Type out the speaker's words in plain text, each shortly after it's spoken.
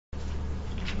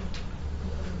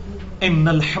إن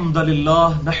الحمد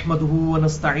لله نحمده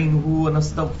ونستعينه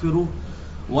ونستغفره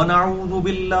ونعوذ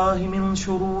بالله من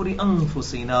شرور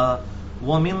أنفسنا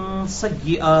ومن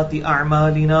سيئات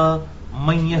أعمالنا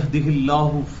من يهده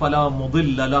الله فلا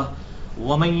مضل له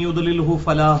ومن يضلله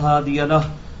فلا هادي له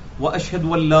وأشهد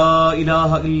أن لا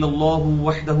إله إلا الله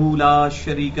وحده لا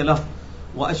شريك له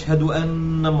وأشهد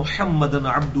أن محمدا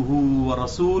عبده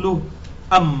ورسوله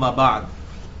أما بعد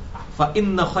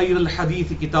فإن خير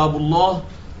الحديث كتاب الله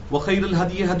وخير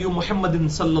الهدي هدي محمد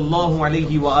صلى الله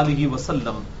عليه وآله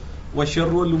وسلم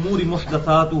وشر الأمور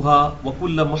محدثاتها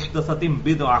وكل محدثة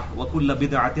بدعة وكل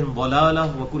بدعة ضلالة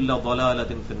وكل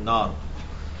ضلالة في النار.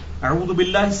 أعوذ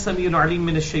بالله السميع العليم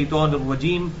من الشيطان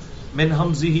الرجيم من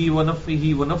همزه ونفخه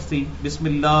ونفثه.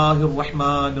 بسم الله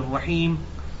الرحمن الرحيم.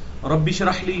 رب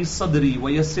اشرح لي صدري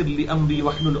ويسر لي أمري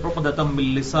واحلل عقدة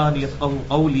من لساني يفقهوا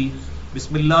قولي.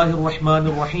 بسم الله الرحمن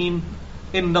الرحيم.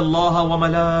 ان اللہ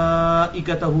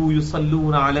وملائکته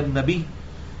یصلون علی النبی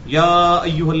یا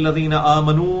ایھا الذین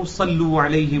آمنوا صلوا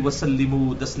علیہ وسلموا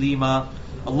تسلیما.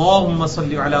 اللهم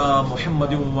صل علی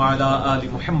محمد وعلی آل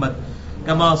محمد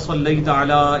كما صلیت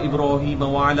علی ابراہیم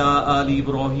وعلی آل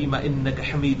ابراہیم انک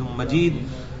حمید مجید.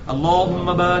 اللهم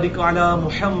بارک علی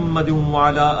محمد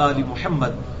وعلی آل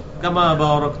محمد كما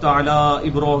بارکت علی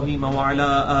ابراہیم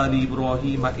وعلی آل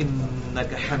ابراہیم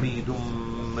انک حمید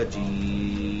مجید.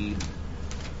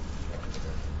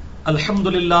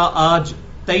 الحمدللہ آج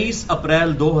 23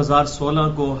 اپریل 2016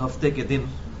 کو ہفتے کے دن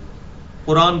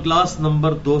قرآن کلاس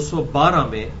نمبر 212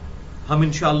 میں ہم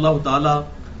انشاءاللہ تعالی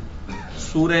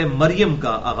سورہ مریم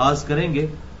کا آغاز کریں گے.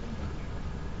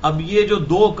 اب یہ جو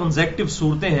دو کنزیکٹو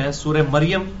صورتیں ہیں، سورہ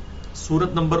مریم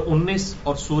سورت نمبر 19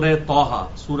 اور سورہ طٰہٰ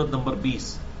سورت نمبر 20،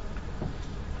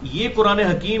 یہ قرآن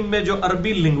حکیم میں جو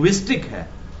عربی لنگوسٹک ہے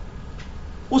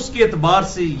اس کے اعتبار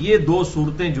سے یہ دو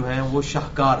صورتیں جو ہیں وہ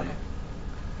شاہکار ہیں.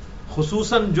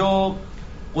 خصوصاً جو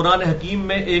قرآن حکیم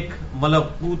میں ایک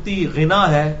ملکوتی غنا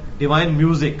ہے، ڈیوائن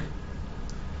میوزک،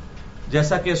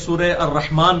 جیسا کہ سورہ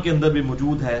الرحمن کے اندر بھی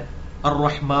موجود ہے.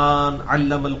 الرحمن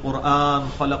علم القرآن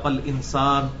خلق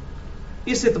الانسان.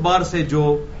 اس اعتبار سے جو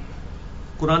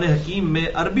قرآن حکیم میں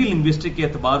عربی لنگوسٹک کے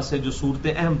اعتبار سے جو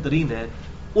صورتیں اہم ترین ہیں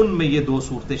ان میں یہ دو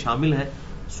صورتیں شامل ہیں،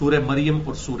 سورہ مریم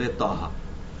اور سورہ طٰہٰ.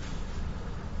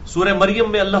 سورہ مریم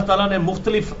میں اللہ تعالیٰ نے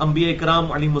مختلف انبیاء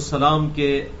کرام علیہم السلام کے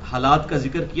حالات کا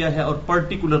ذکر کیا ہے، اور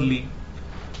پرٹیکولرلی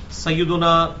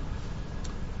سیدنا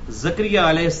زکریا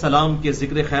علیہ السلام کے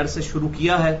ذکر خیر سے شروع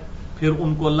کیا ہے. پھر ان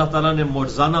کو اللہ تعالیٰ نے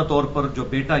معجزانہ طور پر جو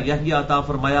بیٹا یحییٰ عطا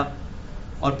فرمایا،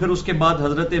 اور پھر اس کے بعد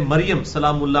حضرت مریم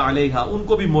سلام اللہ علیہا ان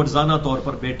کو بھی معجزانہ طور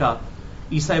پر بیٹا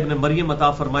عیسیٰ ابن مریم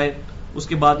عطا فرمائے. اس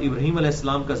کے بعد ابراہیم علیہ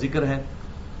السلام کا ذکر ہے،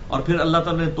 اور پھر اللہ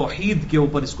تعالیٰ نے توحید کے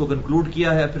اوپر اس کو کنکلوڈ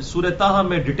کیا ہے. پھر سورہ طٰہٰ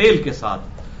میں ڈیٹیل کے ساتھ،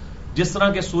 جس طرح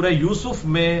کہ سورہ یوسف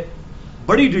میں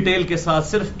بڑی ڈیٹیل کے ساتھ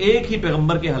صرف ایک ہی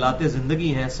پیغمبر کے حالات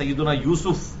زندگی ہیں، سیدنا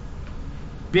یوسف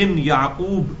بن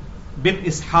یعقوب بن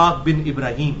اسحاق بن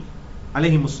ابراہیم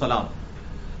علیہم السلام.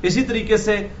 اسی طریقے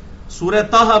سے سورہ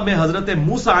طٰہٰ میں حضرت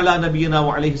موسیٰ علی نبینا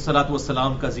وعلیہ الصلوۃ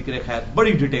والسلام کا ذکر خیر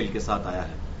بڑی ڈیٹیل کے ساتھ آیا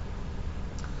ہے.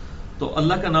 تو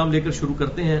اللہ کا نام لے کر شروع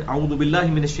کرتے ہیں. اعوذ باللہ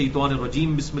من الشیطان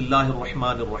الرجیم. بسم اللہ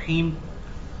الرحمن الرحیم.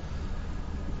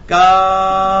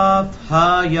 کاف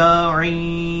ہا یا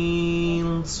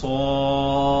عین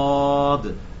صاد،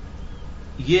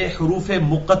 یہ حروف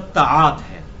مقطعات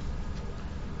ہیں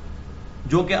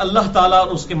جو کہ اللہ تعالیٰ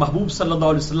اور اس کے محبوب صلی اللہ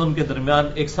علیہ وسلم کے درمیان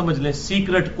ایک سمجھ لیں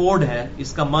سیکرٹ کوڈ ہے.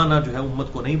 اس کا معنی جو ہے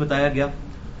امت کو نہیں بتایا گیا،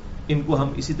 ان کو ہم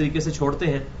اسی طریقے سے چھوڑتے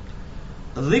ہیں.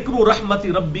 ذکر رحمت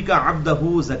ربک عبدہ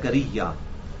زکریا،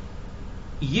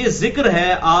 یہ ذکر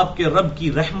ہے آپ کے رب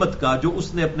کی رحمت کا جو اس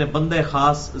نے اپنے بندہ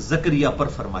خاص زکریا پر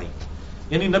فرمائی.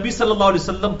 یعنی نبی صلی اللہ علیہ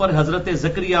وسلم پر حضرت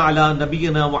زکریا علی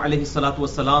نبینا وعلیہ الصلوۃ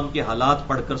والسلام کے حالات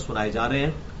پڑھ کر سنائے جا رہے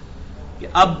ہیں کہ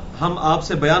اب ہم آپ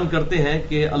سے بیان کرتے ہیں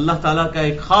کہ اللہ تعالیٰ کا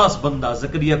ایک خاص بندہ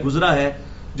زکریا گزرا ہے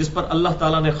جس پر اللہ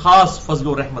تعالیٰ نے خاص فضل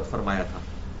و رحمت فرمایا تھا.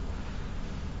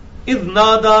 اذ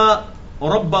نادا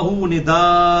ربہ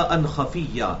نداء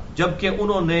خفیہ، جبکہ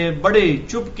انہوں نے بڑے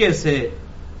چپکے سے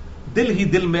دل ہی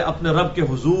دل میں اپنے رب کے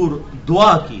حضور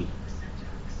دعا کی.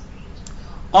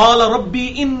 قال ربی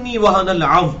انی وہن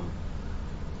العظم،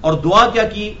 اور دعا کیا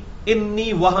کی؟ انی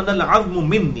وہن العظم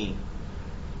منی،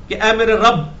 کہ اے میرے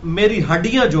رب میری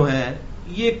ہڈیاں جو ہیں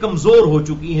یہ کمزور ہو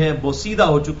چکی ہیں، بوسیدہ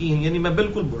ہو چکی ہیں، یعنی میں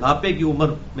بالکل بڑھاپے کی عمر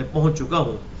میں پہنچ چکا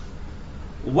ہوں.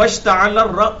 واشتعل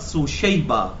الرأس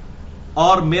شیبا،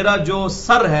 اور میرا جو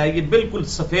سر ہے یہ بالکل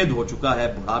سفید ہو چکا ہے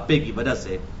بڑھاپے کی وجہ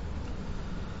سے.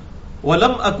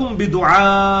 وَلَمْ أَكُمْ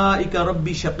بِدُعَائِكَ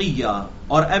رَبِّ شَقِيًّا،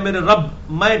 اور اے میرے رب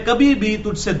میں کبھی بھی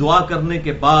تجھ سے دعا کرنے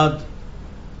کے بعد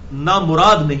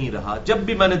نامراد نہیں رہا، جب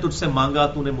بھی میں نے تجھ سے مانگا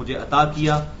تو نے مجھے عطا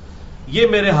کیا. یہ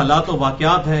میرے حالات و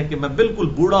واقعات ہیں کہ میں بالکل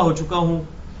بوڑھا ہو چکا ہوں،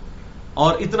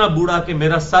 اور اتنا بوڑھا کہ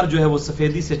میرا سر جو ہے وہ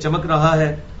سفیدی سے چمک رہا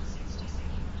ہے.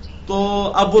 تو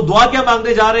اب وہ دعا کیا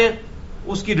مانگنے جا رہے ہیں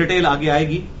اس کی ڈیٹیل آگے آئے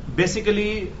گی.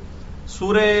 بیسیکلی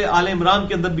سورہ آل عمران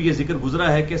کے اندر بھی یہ ذکر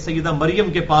گزرا ہے کہ سیدہ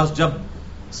مریم کے پاس جب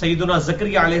سیدنا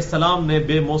زکریا علیہ السلام نے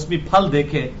بے موسمی پھل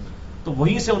دیکھے تو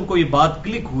وہیں سے ان کو یہ بات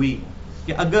کلک ہوئی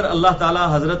کہ اگر اللہ تعالیٰ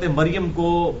حضرت مریم کو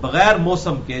بغیر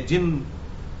موسم کے، جن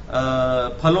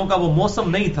پھلوں کا وہ موسم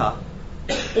نہیں تھا،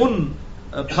 ان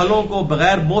پھلوں کو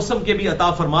بغیر موسم کے بھی عطا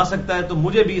فرما سکتا ہے تو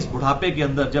مجھے بھی اس بڑھاپے کے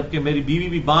اندر، جبکہ میری بیوی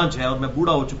بھی بانجھ ہے اور میں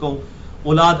بوڑھا ہو چکا ہوں،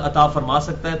 اولاد عطا فرما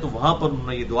سکتا ہے. تو وہاں پر انہوں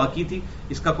نے یہ دعا کی تھی.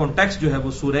 اس کا کانٹیکسٹ جو ہے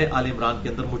وہ سورہ آل عمران کے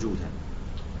اندر موجود ہے.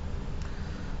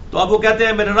 تو اب وہ کہتے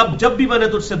ہیں میرے رب جب بھی میں نے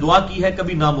تجھ سے دعا کی ہے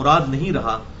کبھی نامراد نہیں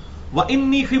رہا.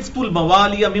 وَإِنِّي خِفْتُ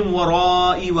الْمَوَالِيَ مِنْ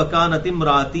وَرَائِي وَكَانَتِ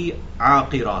امْرَأَتِي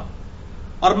عَاقِرًا،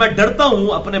 اور میں ڈرتا ہوں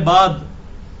اپنے بعد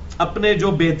اپنے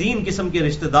جو بے دین قسم کے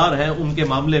رشتہ دار ہیں ان کے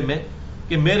معاملے میں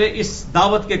کہ میرے اس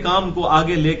دعوت کے کام کو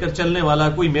آگے لے کر چلنے والا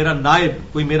کوئی میرا نائب،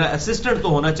 کوئی میرا اسسٹنٹ تو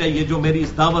ہونا چاہیے جو میری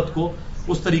اس دعوت کو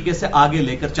اس طریقے سے آگے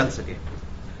لے کر چل سکے.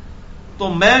 تو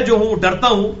میں جو ہوں ڈرتا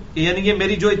ہوں کہ یعنی یہ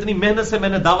میری جو اتنی محنت سے میں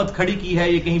نے دعوت کھڑی کی ہے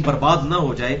یہ کہیں برباد نہ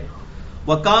ہو جائے.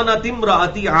 وَكَانَتِ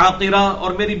امْرَأَتِي عَاقِرًا،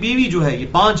 اور میری بیوی جو ہے یہ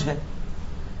بانجھ ہے.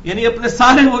 یعنی اپنے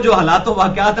سارے وہ جو حالات و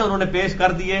واقعات ہیں انہوں نے پیش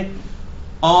کر دیے،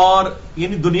 اور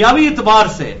یعنی دنیاوی اعتبار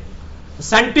سے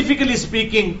سائنٹیفکلی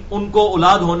اسپیکنگ ان کو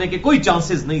اولاد ہونے کے کوئی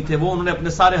چانسز نہیں تھے. وہ انہوں نے اپنے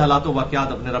سارے حالات و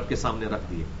واقعات اپنے رب کے سامنے رکھ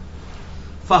دیے.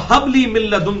 فَهَبْ لِي مِن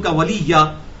لَّدُنْكَ وَلِيًّا،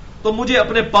 تو مجھے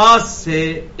اپنے پاس سے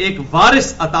ایک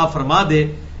وارث عطا فرما دے.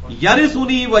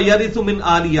 یرثنی ویرث من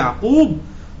آل یعقوب،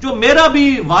 جو میرا بھی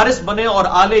وارث بنے اور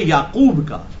آل یعقوب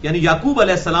کا، یعنی یعقوب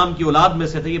علیہ السلام کی اولاد میں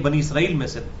سے تھے، یہ بنی اسرائیل میں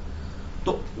سے تھے.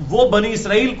 تو وہ بنی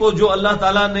اسرائیل کو جو اللہ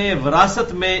تعالیٰ نے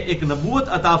وراثت میں ایک نبوت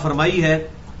عطا فرمائی ہے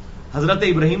حضرت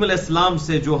ابراہیم علیہ السلام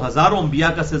سے، جو ہزاروں انبیاء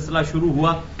کا سلسلہ شروع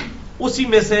ہوا، اسی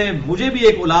میں سے مجھے بھی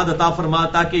ایک اولاد عطا فرما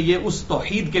تاکہ یہ اس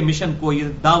توحید کے مشن کو، یہ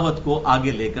دعوت کو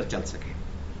آگے لے کر چل سکے.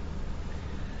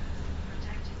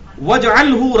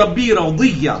 وَاجْعَلْهُ رَبِّي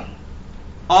رَضِيًّا،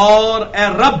 اور اے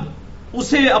رب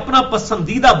اسے اپنا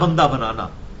پسندیدہ بندہ بنانا.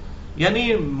 یعنی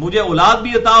مجھے اولاد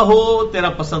بھی عطا ہو، تیرا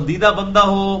پسندیدہ بندہ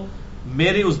ہو،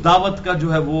 میری اس دعوت کا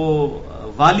جو ہے وہ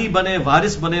والی بنے،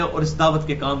 وارث بنے، اور اس دعوت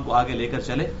کے کام کو آگے لے کر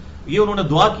چلے. یہ انہوں نے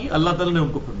دعا کی، اللہ تعالیٰ نے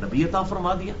ان کو پھر نبی عطا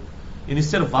فرما دیا. یعنی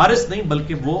صرف وارث نہیں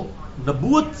بلکہ وہ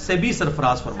نبوت سے بھی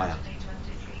سرفراز فرمایا.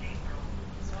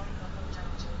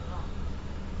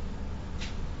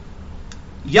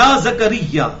 یا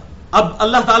زکریا، اب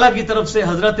اللہ تعالیٰ کی طرف سے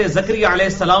حضرت زکریا علیہ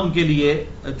السلام کے لیے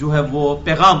جو ہے وہ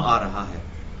پیغام آ رہا ہے.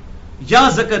 یا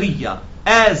زکریا،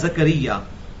 اے زکریا،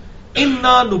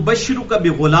 انا نبشرک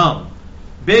بغلام،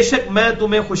 بے شک میں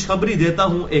تمہیں خوشخبری دیتا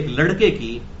ہوں ایک لڑکے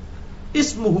کی،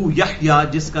 اسمہ یحییٰ،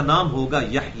 جس کا نام ہوگا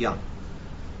یحییٰ.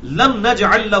 لم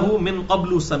نجعل له من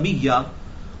قبل سمیہ،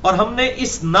 اور ہم نے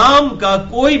اس نام کا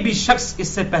کوئی بھی شخص اس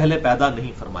سے پہلے پیدا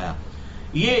نہیں فرمایا.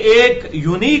 یہ ایک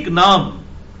یونیک نام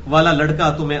والا لڑکا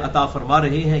تمہیں عطا فرما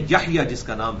رہے ہیں، یحییٰ جس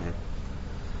کا نام ہے.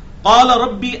 قال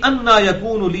ربی انا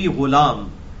یکون لی غلام،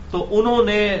 تو انہوں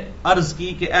نے عرض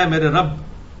کی کہ اے میرے رب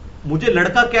مجھے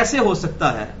لڑکا کیسے ہو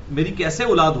سکتا ہے، میری کیسے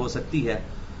اولاد ہو سکتی ہے.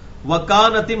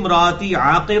 وَكَانَتِ امْرَأَتِي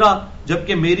عَاقِرًا،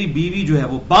 جبکہ میری بیوی جو ہے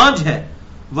وہ بانجھ ہے.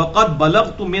 وَقَدْ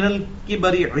بَلَغْتُ مِنَ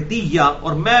الْكِبَرِ عِتِيًّا،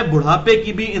 اور میں بڑھاپے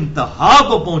کی بھی انتہا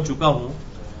کو پہنچ چکا ہوں،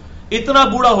 اتنا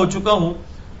بوڑھا ہو چکا ہوں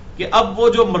کہ اب وہ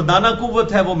جو مردانہ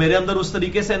قوت ہے وہ میرے اندر اس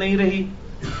طریقے سے نہیں رہی،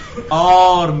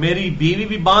 اور میری بیوی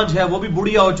بھی بانجھ ہے، وہ بھی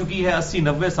بڑھیا ہو چکی ہے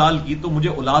 80-90 سال کی، تو مجھے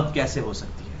اولاد کیسے ہو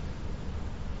سکتی ہے.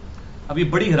 اب یہ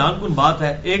بڑی حیران کن بات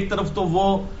ہے. ایک طرف تو وہ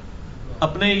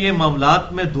اپنے یہ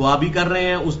معاملات میں دعا بھی کر رہے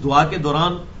ہیں اس دعا کے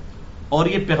دوران، اور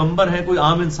یہ پیغمبر ہے، کوئی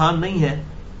عام انسان نہیں ہے.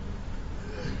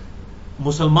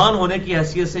 مسلمان ہونے کی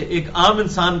حیثیت سے ایک عام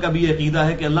انسان کا بھی عقیدہ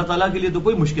ہے کہ اللہ تعالیٰ کے لیے تو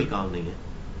کوئی مشکل کام نہیں ہے.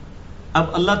 اب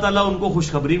اللہ تعالیٰ ان کو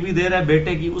خوشخبری بھی دے رہا ہے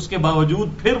بیٹے کی، اس کے باوجود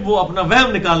پھر وہ اپنا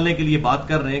وہم نکالنے کے لیے بات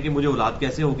کر رہے ہیں کہ مجھے اولاد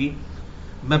کیسے ہوگی،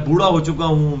 میں بوڑھا ہو چکا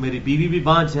ہوں، میری بیوی بھی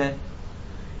بانجھ ہے.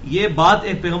 یہ بات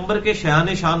ایک پیغمبر کے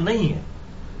شان شان نہیں ہے.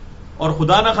 اور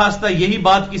خدا نہ خواستہ یہی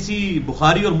بات کسی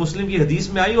بخاری اور مسلم کی حدیث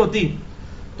میں آئی ہوتی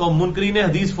تو منکرین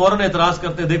حدیث فوراً اعتراض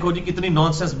کرتے، دیکھو جی کتنی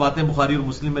نان سینس باتیں بخاری اور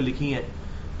مسلم میں لکھی ہیں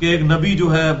کہ ایک نبی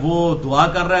جو ہے وہ دعا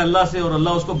کر رہا ہے اللہ سے اور اللہ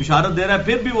اس کو بشارت دے رہا ہے،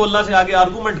 پھر بھی وہ اللہ سے آگے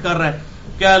آرگومنٹ کر رہا ہے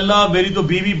کہ اللہ میری تو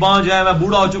بیوی بانجھ ہے، میں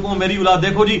بوڑھا ہو چکا ہوں، میری اولاد.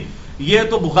 دیکھو جی یہ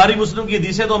تو بخاری مسلم کی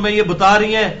حدیثیں تو ہمیں یہ بتا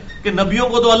رہی ہیں کہ نبیوں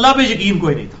کو تو اللہ پہ یقین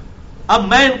کوئی نہیں تھا. اب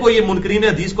میں ان کو یہ منکرین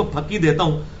حدیث کو پھکی دیتا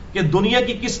ہوں کہ دنیا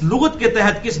کی کس لغت کے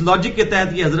تحت، کس لاجک کے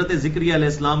تحت یہ حضرت زکریا علیہ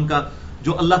السلام کا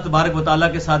جو اللہ تبارک و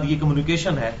تعالیٰ کے ساتھ یہ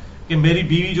کمیونیکیشن ہے کہ میری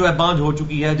بیوی جو ہے بانجھ ہو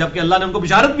چکی ہے، جبکہ اللہ نے ان کو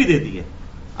بشارت بھی دے دی ہے.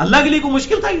 اللہ کے لیے کوئی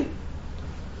مشکل تھا یہ؟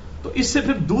 تو اس سے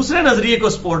پھر دوسرے نظریے کو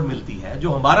سپورٹ ملتی ہے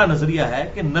جو ہمارا نظریہ ہے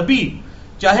کہ نبی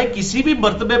چاہے کسی بھی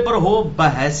مرتبے پر ہو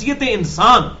بحیثیت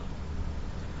انسان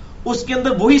اس کے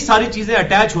اندر وہی ساری چیزیں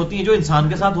اٹیچ ہوتی ہیں جو انسان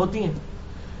کے ساتھ ہوتی ہیں.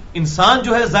 انسان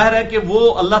جو ہے ظاہر ہے کہ وہ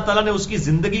اللہ تعالیٰ نے اس کی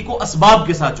زندگی کو اسباب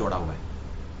کے ساتھ جوڑا ہوا ہے.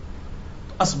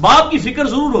 اسباب کی فکر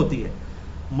ضرور ہوتی ہے,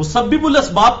 مسبب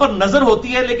الاسباب پر نظر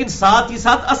ہوتی ہے, لیکن ساتھ ہی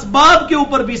ساتھ اسباب کے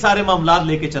اوپر بھی سارے معاملات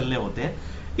لے کے چلنے ہوتے ہیں.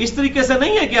 اس طریقے سے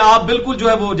نہیں ہے کہ آپ بالکل جو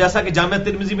ہے وہ جیسا کہ جامع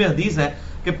ترمذی میں حدیث ہے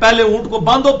کہ پہلے اونٹ کو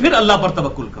باندھو پھر اللہ پر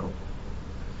توکل کرو.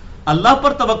 اللہ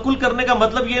پر توکل کرنے کا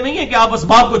مطلب یہ نہیں ہے کہ آپ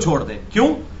اسباب کو چھوڑ دیں. کیوں؟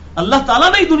 اللہ تعالیٰ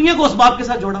نے دنیا کو اسباب کے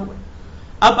ساتھ جوڑا ہوا ہے.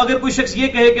 اب اگر کوئی شخص یہ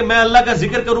کہے کہ میں اللہ کا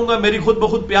ذکر کروں گا میری خود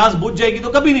بخود پیاس بجھ جائے گی,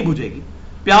 تو کبھی نہیں بجھے گی.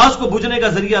 پیاس کو بجھنے کا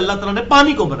ذریعہ اللہ تعالیٰ نے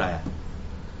پانی کو بنایا.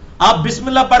 آپ بسم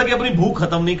اللہ پڑھ کے اپنی بھوک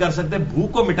ختم نہیں کر سکتے.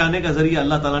 بھوک کو مٹانے کا ذریعہ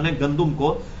اللہ تعالیٰ نے گندم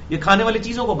کو, یہ کھانے والی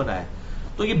چیزوں کو بنایا.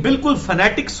 تو یہ بالکل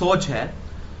فنیٹک سوچ ہے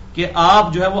کہ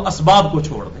آپ جو ہے وہ اسباب کو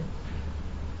چھوڑ دیں.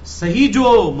 صحیح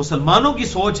جو مسلمانوں کی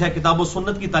سوچ ہے کتاب و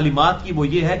سنت کی تعلیمات کی وہ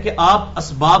یہ ہے کہ آپ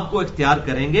اسباب کو اختیار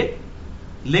کریں گے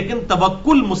لیکن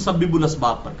توکل مسبب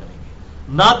الاسباب پر کریں گے.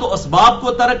 نہ تو اسباب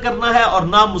کو ترک کرنا ہے اور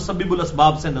نہ مسبب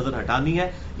الاسباب سے نظر ہٹانی ہے.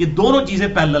 یہ دونوں چیزیں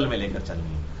پیرلل میں لے کر چلنی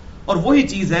ہیں. اور وہی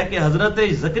چیز ہے کہ حضرت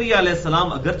زکریا علیہ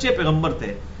السلام اگرچہ پیغمبر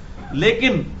تھے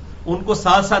لیکن ان کو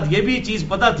ساتھ ساتھ یہ بھی چیز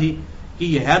پتا تھی کہ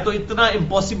یہ ہے تو اتنا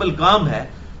امپاسبل کام ہے.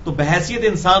 تو بحیثیت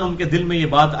انسان ان کے دل میں یہ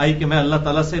بات آئی کہ میں اللہ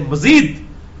تعالیٰ سے مزید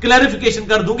کلیریفیکیشن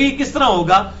کر دوں گی یہ کس طرح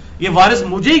ہوگا, یہ وارث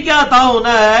مجھے ہی کیا عطا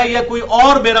ہونا ہے یا کوئی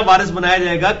اور میرا وارث بنایا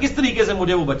جائے گا, کس طریقے سے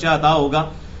مجھے وہ بچہ عطا ہوگا,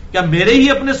 کیا میرے ہی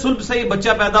اپنے سلب سے یہ بچہ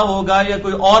پیدا ہوگا یا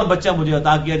کوئی اور بچہ مجھے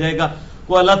عطا کیا جائے گا,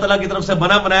 کوئی اللہ تعالیٰ کی طرف سے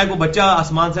بنا بنایا کوئی بچہ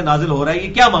آسمان سے نازل ہو رہا ہے,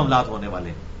 یہ کیا معاملات ہونے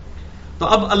والے. تو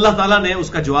اب اللہ تعالیٰ نے اس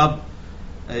کا جواب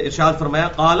ارشاد فرمایا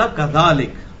قال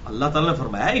کذالک, اللہ تعالیٰ نے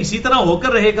فرمایا اسی طرح ہو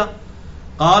کر رہے گا.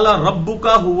 قال ربک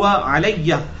ہوا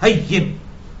علی ہین,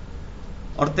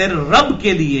 اور تیرے رب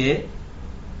کے لیے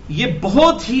یہ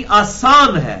بہت ہی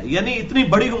آسان ہے. یعنی اتنی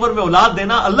بڑی عمر میں اولاد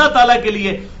دینا اللہ تعالیٰ کے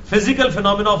لیے فزیکل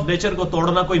فینومینا آف نیچر کو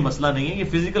توڑنا کوئی مسئلہ نہیں ہے. یہ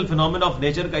فزیکل فینومینا آف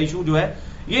نیچر کا ایشو جو ہے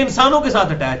یہ انسانوں کے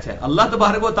ساتھ اٹیچ ہے. اللہ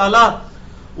تبارک و تعالیٰ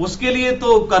اس کے لیے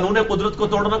تو قانون قدرت کو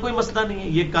توڑنا کوئی مسئلہ نہیں ہے.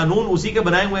 یہ قانون اسی کے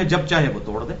بنائے ہوئے ہیں, جب چاہے وہ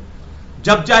توڑ دے,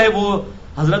 جب چاہے وہ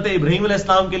حضرت ابراہیم علیہ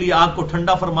السلام کے لیے آگ کو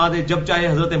ٹھنڈا فرما دے, جب چاہے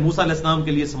حضرت موسیٰ علیہ السلام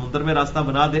کے لیے سمندر میں راستہ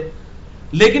بنا دے.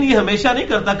 لیکن یہ ہمیشہ نہیں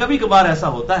کرتا, کبھی کبھار ایسا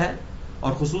ہوتا ہے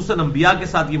اور خصوصاً انبیاء کے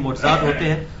ساتھ یہ معجزات ہوتے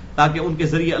ہیں تاکہ ان کے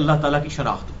ذریعے اللہ تعالیٰ کی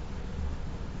شناخت ہو,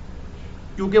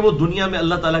 کیونکہ وہ دنیا میں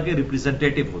اللہ تعالیٰ کے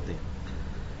ریپریزنٹیٹو ہوتے ہیں.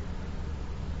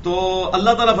 تو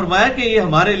اللہ تعالیٰ فرمایا کہ یہ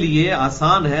ہمارے لیے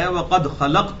آسان ہے. وَقَدْ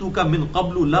خَلَقْتُكَ مِن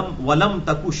قَبْلُ وَلَمْ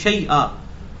تَكُ شَيْئًا,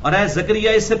 اور اے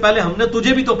زکریا اس سے پہلے ہم نے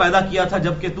تجھے بھی تو پیدا کیا تھا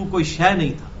جبکہ تو کوئی شے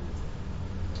نہیں تھا,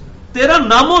 تیرا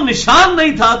نام و نشان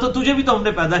نہیں تھا, تو تجھے بھی تو ہم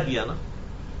نے پیدا کیا نا.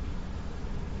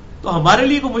 تو ہمارے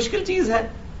لیے کوئی مشکل چیز ہے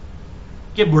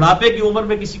کہ بڑھاپے کی عمر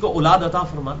میں کسی کو اولاد عطا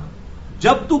فرمانا؟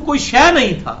 جب تو کوئی شے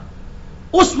نہیں تھا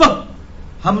اس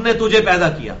وقت ہم نے تجھے پیدا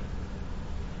کیا.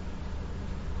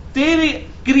 تیری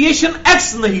کریشن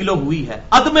ایکس نہیلو ہوئی ہے,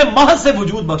 عدم محض سے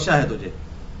وجود بخشا ہے تجھے.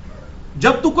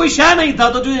 جب تو کوئی شے نہیں تھا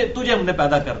تو تجھے ہم نے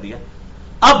پیدا کر دیا.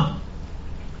 اب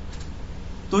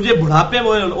تجھے بڑھاپے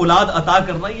میں اولاد عطا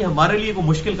کرنا یہ ہمارے لیے کوئی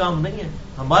مشکل کام نہیں ہے,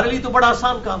 ہمارے لیے تو بڑا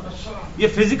آسان کام ہے. یہ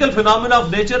فزیکل فینومینا آف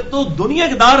نیچر تو دنیا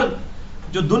کے دار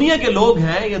جو دنیا کے لوگ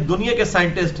ہیں یا دنیا کے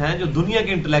سائنٹسٹ ہیں جو دنیا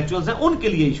کے انٹلیکچوئلز ہیں ان کے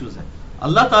لیے ایشوز ہیں,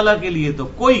 اللہ تعالیٰ کے لیے تو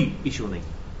کوئی ایشو نہیں.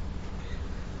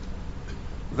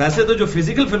 ویسے تو جو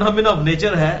فزیکل فینومینا آف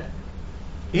نیچر ہے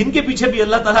ان کے پیچھے بھی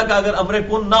اللہ تعالیٰ کا اگر امر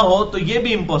کن نہ ہو تو یہ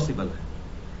بھی امپاسبل ہے.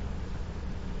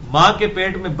 ماں کے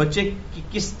پیٹ میں بچے کی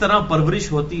کس طرح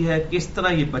پرورش ہوتی ہے, کس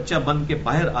طرح یہ بچہ بن کے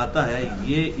باہر آتا ہے,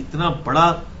 یہ اتنا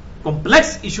بڑا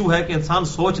کمپلیکس ایشو ہے کہ انسان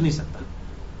سوچ نہیں سکتا.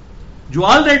 جو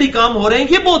آلریڈی کام ہو رہے ہیں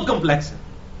یہ بہت کمپلیکس ہے,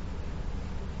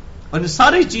 اور ان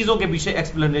ساری چیزوں کے پیچھے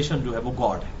ایکسپلینیشن جو ہے وہ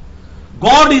گاڈ ہے.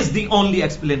 God is the only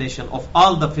explanation of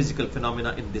all the physical phenomena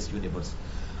in this universe.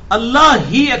 اللہ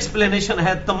ہی ایکسپلینیشن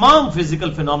ہے تمام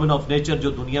فزیکل فینومینا آف نیچر جو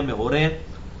دنیا میں ہو رہے ہیں,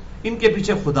 ان کے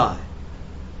پیچھے خدا ہے,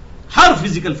 ہر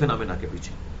فزیکل فینومینا کے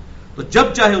پیچھے. تو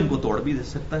جب چاہے ان کو توڑ بھی دے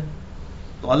سکتا ہے.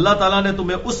 تو اللہ تعالیٰ نے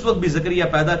تمہیں اس وقت بھی زکریا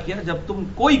پیدا کیا جب تم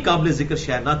کوئی قابل ذکر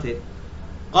شے نہ تھے.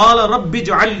 قال رب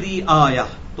اجعل لی آیہ,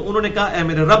 تو انہوں نے کہا اے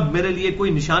میرے رب میرے لیے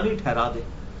کوئی نشانی ٹھہرا دے.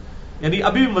 یعنی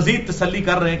ابھی بھی مزید تسلی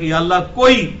کر رہے ہیں کہ یا اللہ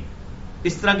کوئی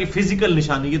اس طرح کی فزیکل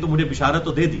نشانی, یہ تو مجھے بشارت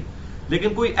تو دے دی,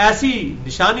 لیکن کوئی ایسی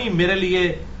نشانی میرے لیے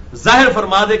ظاہر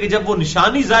فرما دے کہ جب وہ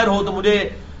نشانی ظاہر ہو تو مجھے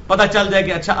پتا چل جائے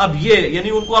کہ اچھا اب یہ, یعنی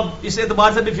ان کو اب اس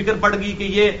اعتبار سے بھی فکر پڑ گئی کہ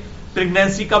یہ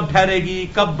پریگنینسی کب ٹھہرے گی,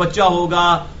 کب بچہ ہوگا,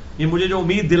 یہ مجھے جو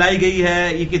امید دلائی گئی ہے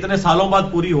یہ کتنے سالوں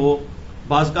بعد پوری ہو.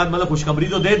 بعض کا مطلب خوشخبری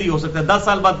تو دے دی, ہو سکتا ہے 10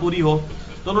 سال بعد پوری ہو.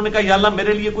 تو انہوں نے کہا یا اللہ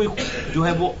میرے لیے کوئی جو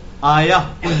ہے وہ آیا،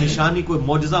 کوئی نشانی، کوئی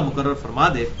معجزہ مقرر فرما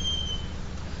دے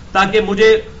تاکہ مجھے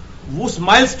اس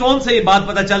مائل سٹون سے یہ بات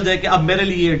پتہ چل جائے کہ اب میرے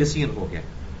لیے یہ ڈیسیژن ہو گیا.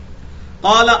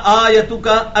 قال آیتک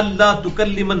الا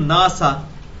تکلم الناس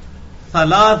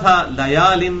ثلاث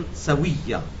لیال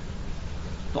سویہ.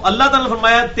 تو اللہ تعالیٰ نے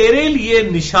فرمایا تیرے لیے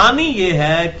نشانی یہ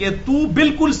ہے کہ تو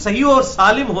بالکل صحیح اور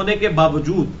سالم ہونے کے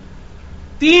باوجود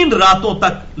 3 راتوں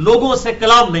تک لوگوں سے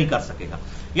کلام نہیں کر سکے گا،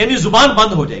 یعنی زبان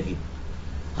بند ہو جائے گی.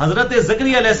 حضرت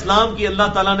زکریا علیہ السلام کی اللہ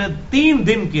تعالیٰ نے 3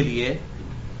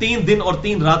 دن اور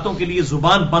 3 راتوں کے لیے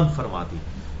زبان بند فرما دی،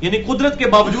 یعنی قدرت کے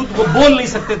باوجود وہ بول نہیں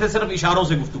سکتے تھے، صرف اشاروں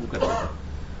سے گفتگو کرتے تھے.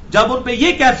 جب ان پہ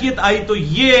یہ کیفیت آئی تو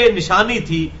یہ نشانی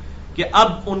تھی کہ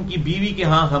اب ان کی بیوی کے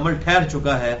ہاں حمل ٹھہر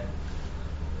چکا ہے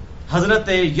حضرت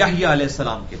یحییٰ علیہ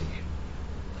السلام کے لیے.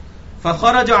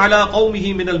 فخرج علی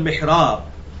قومہ من المحراب.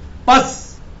 پس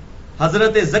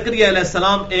حضرت زکریا علیہ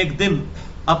السلام ایک دن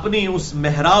اپنی اس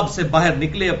محراب سے باہر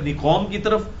نکلے اپنی قوم کی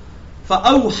طرف.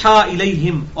 فاوحى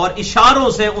الیہم، اور اشاروں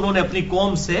سے انہوں نے اپنی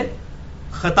قوم سے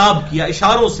خطاب کیا.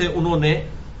 اشاروں سے انہوں نے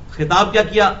خطاب کیا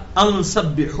کیا؟ ان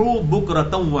سبحوا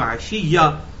بکرۃ وعشیہ،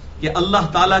 کہ اللہ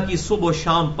تعالیٰ کی صبح و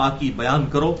شام پاکی بیان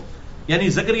کرو. یعنی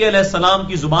زکریا علیہ السلام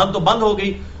کی زبان تو بند ہو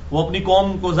گئی، وہ اپنی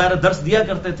قوم کو ظاہر درس دیا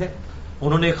کرتے تھے.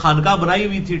 انہوں نے ایک خانقاہ بنائی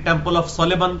ہوئی تھی، ٹیمپل آف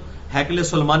سلیمان، ہیکل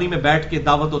سلیمانی میں بیٹھ کے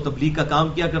دعوت و تبلیغ کا کام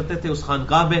کیا کرتے تھے اس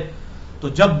خانقاہ میں. تو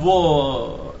جب وہ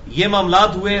یہ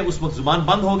معاملات ہوئے اس وقت زبان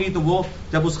بند ہو گئی، تو وہ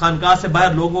جب اس خانقاہ سے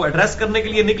باہر لوگوں کو ایڈریس کرنے کے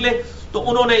لیے نکلے تو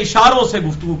انہوں نے اشاروں سے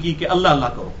گفتگو کی کہ اللہ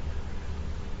اللہ کرو.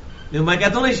 میں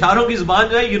کہتا ہوں نا، اشاروں کی زبان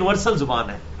جو ہے یونیورسل زبان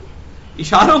ہے.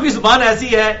 اشاروں کی زبان ایسی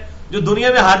ہے جو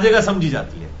دنیا میں ہر جگہ سمجھی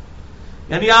جاتی ہے.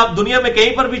 یعنی آپ دنیا میں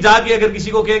کہیں پر بھی جا کے اگر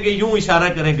کسی کو کہیں کہ یوں اشارہ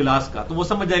کریں گلاس کا تو وہ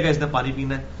سمجھ جائے گا اس نے پانی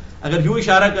پینا ہے، اگر یوں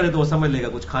اشارہ کرے تو وہ سمجھ لے گا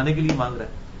کچھ کھانے کے لیے مانگ رہا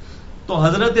ہے. تو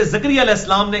حضرت زکریا علیہ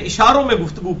السلام نے اشاروں میں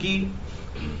گفتگو کی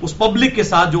اس پبلک کے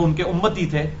ساتھ جو ان کے امتی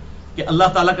تھے کہ اللہ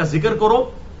تعالیٰ کا ذکر کرو.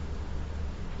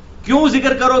 کیوں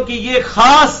ذکر کرو؟ کہ یہ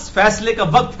خاص فیصلے کا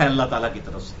وقت ہے اللہ تعالیٰ کی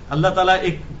طرف سے. اللہ تعالیٰ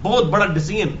ایک بہت بڑا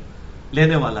ڈیسیژن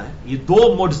لینے والا ہے. یہ 2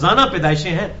 معجزانہ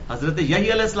پیدائشیں ہیں. حضرت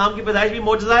یحییٰ علیہ السلام کی پیدائش بھی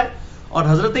معجزہ ہے اور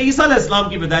حضرت عیسیٰ علیہ السلام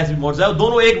کی پیدائش بھی معجزہ ہے، اور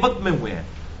دونوں ایک وقت میں ہوئے ہیں.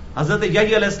 حضرت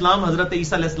یحییٰ علیہ السلام حضرت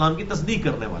عیسیٰ علیہ السلام کی تصدیق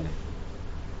کرنے والے.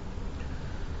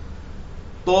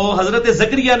 تو حضرت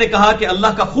زکریا نے کہا کہ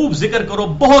اللہ کا خوب ذکر کرو،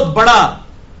 بہت بڑا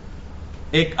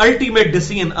ایک الٹیمیٹ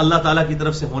ڈیسیژن اللہ تعالیٰ کی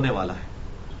طرف سے ہونے والا ہے.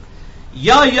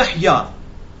 یا یحییٰ،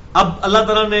 اب اللہ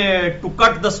تعالیٰ نے to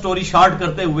cut the story short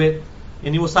کرتے ہوئے،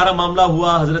 یعنی وہ سارا معاملہ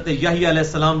ہوا، حضرت یحییٰ علیہ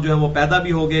السلام جو ہے وہ پیدا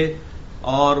بھی ہو گئے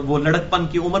اور وہ لڑکپن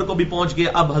کی عمر کو بھی پہنچ گئے.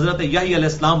 اب حضرت یحییٰ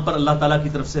علیہ السلام پر اللہ تعالیٰ کی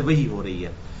طرف سے وحی ہو رہی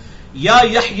ہے. یا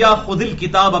یحییٰ خذ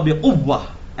الکتاب بقوہ،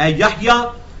 اے یحییٰ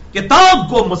کتاب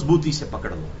کو مضبوطی سے پکڑ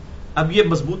لو. اب یہ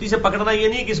مضبوطی سے پکڑنا یہ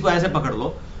نہیں کہ اس کو ایسے پکڑ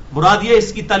لو، مراد یہ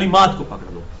اس کی تعلیمات کو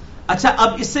پکڑ لو. اچھا،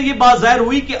 اب اس سے یہ بات ظاہر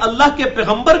ہوئی کہ اللہ کے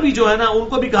پیغمبر بھی جو ہے نا ان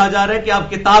کو بھی کہا جا رہا ہے کہ آپ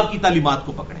کتاب کی تعلیمات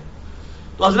کو پکڑیں.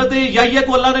 تو حضرت یحییٰ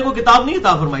کو اللہ نے کوئی کتاب نہیں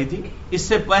عطا فرمائی تھی، اس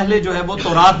سے پہلے جو ہے وہ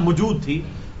تورات موجود تھی،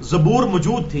 زبور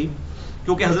موجود تھی،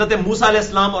 کیونکہ حضرت موسیٰ علیہ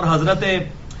السلام اور حضرت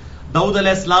داؤد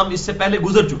علیہ السلام اس سے پہلے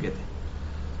گزر چکے تھے.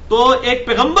 تو ایک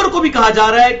پیغمبر کو بھی کہا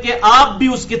جا رہا ہے کہ آپ بھی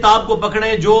اس کتاب کو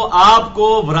پکڑیں جو آپ کو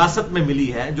وراثت میں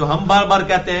ملی ہے. جو ہم بار بار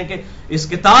کہتے ہیں کہ اس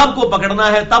کتاب کو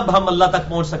پکڑنا ہے تب ہم اللہ تک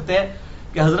پہنچ سکتے ہیں،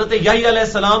 کہ حضرت یحییٰ علیہ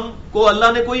السلام کو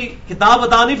اللہ نے کوئی کتاب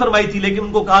عطا نہیں فرمائی تھی، لیکن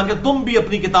ان کو کہا کہ تم بھی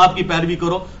اپنی کتاب کی پیروی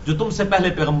کرو جو تم سے پہلے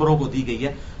پیغمبروں کو دی گئی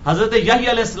ہے. حضرت یحییٰ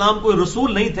علیہ السلام کوئی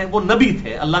رسول نہیں تھے، وہ نبی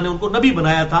تھے. اللہ نے ان کو نبی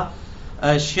بنایا تھا.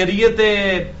 شریعت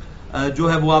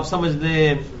جو ہے وہ آپ سمجھ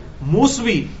لیں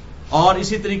موسوی، اور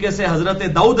اسی طریقے سے حضرت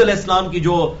داؤد علیہ السلام کی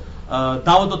جو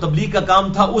دعوت و تبلیغ کا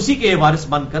کام تھا اسی کے وارث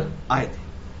بن کر آئے تھے.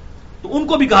 تو ان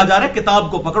کو بھی کہا جا رہا ہے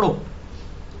کتاب کو پکڑو،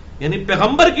 یعنی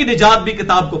پیغمبر کی نجات بھی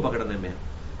کتاب کو پکڑنے میں.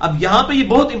 اب یہاں پہ یہ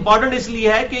بہت امپورٹنٹ اس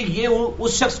لیے ہے کہ یہ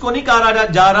اس شخص کو نہیں کہا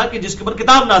جا رہا کہ جس کے اوپر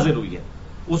کتاب نازل ہوئی ہے.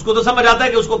 اس کو تو سمجھ آتا ہے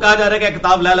کہ اس کو کہا جا رہا ہے کہ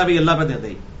کتاب لے لا بھی اللہ پہ دے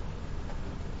دے،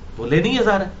 تو لینی ہے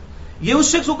ظاہر ہے. یہ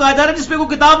اس شخص کو کہا جا رہا ہے جس پہ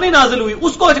کوئی کتاب نہیں نازل ہوئی،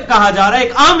 اس کو کہا جا رہا ہے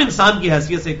ایک عام انسان کی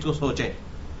حیثیت سے سوچیں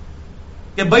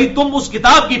کہ بھائی تم اس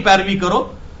کتاب کی پیروی کرو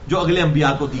جو اگلے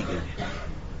انبیاء کو دی گئی ہے.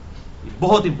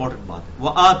 بہت امپورٹنٹ بات ہے.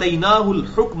 وَآتَيْنَاهُ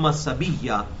الْحُكْمَ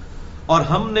صَبِيًّا، اور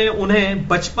ہم نے انہیں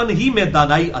بچپن ہی میں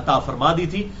دانائی عطا فرما دی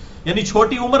تھی، یعنی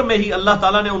چھوٹی عمر میں ہی اللہ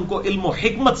تعالیٰ نے ان کو علم و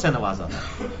حکمت سے نوازا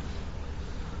تھا.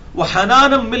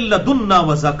 وَحَنَانًا مِن لَّدُنَّا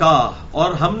وَزَكَاةً،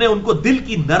 اور ہم نے ان کو دل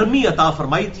کی نرمی عطا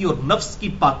فرمائی تھی اور نفس کی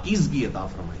پاکیزگی عطا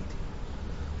فرمائی تھی.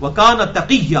 وَكَانَ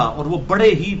تَقِيًّا، اور وہ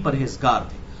بڑے ہی پرہیزگار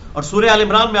تھے. اور سورہ آل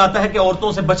عمران میں آتا ہے کہ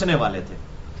عورتوں سے بچنے والے تھے.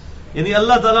 یعنی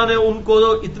اللہ تعالیٰ نے ان کو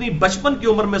اتنی بچپن کی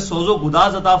عمر میں سوز و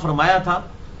گداز عطا فرمایا تھا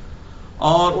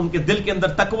اور ان کے دل کے اندر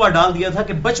تقوی ڈال دیا تھا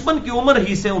کہ بچپن کی عمر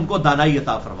ہی سے ان کو دانائی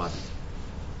عطا فرما دی.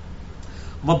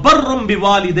 وَبَرٌّ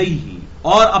بِوَالِدَيْهِ،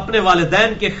 اور اپنے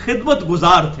والدین کے خدمت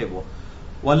گزار تھے وہ.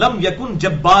 وَلَمْ يَكُنْ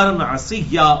جَبَّارًا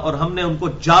عَصِيًّا، اور ہم نے ان کو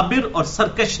جابر اور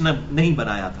سرکش نہیں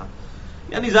بنایا تھا.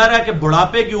 یعنی ظاہر ہے کہ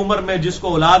بڑھاپے کی عمر میں جس کو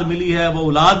اولاد ملی ہے وہ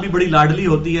اولاد بھی بڑی لاڈلی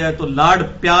ہوتی ہے، تو لاڈ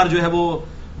پیار جو ہے وہ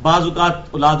بعض اوقات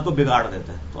اولاد کو بگاڑ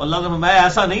دیتا ہے. تو اللہ نے فرمایا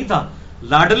ایسا نہیں تھا،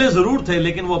 لاڈلے ضرور تھے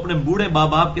لیکن وہ اپنے بوڑھے ماں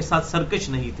باپ کے ساتھ سرکش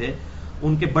نہیں تھے،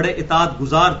 ان کے بڑے اطاعت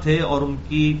گزار تھے اور ان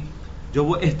کی جو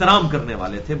وہ احترام کرنے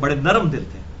والے تھے، بڑے نرم دل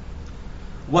تھے.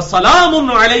 وَسَلَامٌ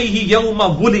عَلَيْهِ يَوْمَ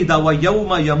وُلِدَ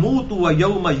وَيَوْمَ يَمُوتُ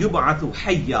وَيَوْمَ يُبْعَثُ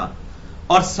حَيًّا،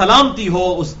 اور سلامتی ہو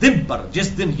اس دن پر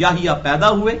جس دن یحییٰ پیدا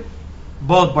ہوئے.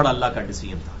 بہت بڑا اللہ کا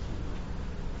ڈیسیژن تھا،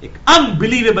 ایک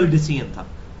انبلیویبل ڈیسیژن تھا.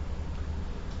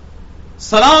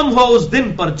 سلام ہو اس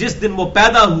دن پر جس دن وہ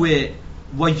پیدا ہوئے،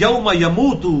 وَيَوْمَ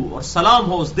يَمُوتُ، اور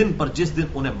سلام ہو اس دن پر جس دن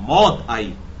انہیں موت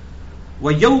آئی.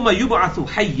 وَيَوْمَ يُبْعَثُ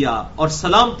حَيًّا، اور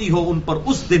سلامتی ہو ان پر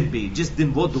اس دن بھی جس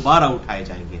دن وہ دوبارہ اٹھائے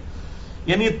جائیں گے.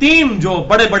 یعنی تین جو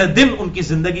بڑے بڑے دن ان کی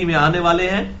زندگی میں آنے والے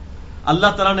ہیں،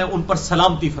 اللہ تعالیٰ نے ان پر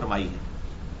سلامتی فرمائی ہے.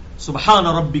 سبحان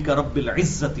ربک رب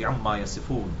العزت عما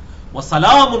یصفون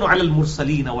وسلام علی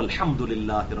المرسلین والحمد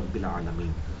للہ رب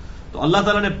العالمین. تو اللہ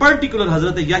تعالیٰ نے پرٹیکولر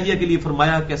حضرت یحییٰ کے لیے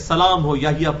فرمایا کہ سلام ہو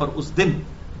یحییٰ پر اس دن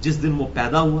جس دن وہ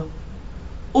پیدا ہوا،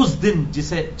 اس دن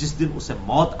جس دن اسے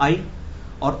موت آئی،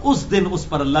 اور اس دن اس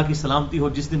پر اللہ کی سلامتی ہو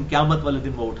جس دن قیامت والے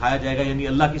دن وہ اٹھایا جائے گا، یعنی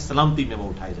اللہ کی سلامتی میں وہ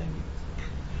اٹھائے جائیں گے.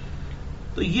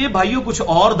 تو یہ بھائیوں کچھ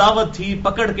اور دعوت تھی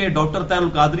پکڑ کے ڈاکٹر طاہر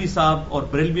القادری صاحب اور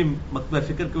بریلوی مکتبہ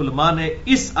فکر کے علماء نے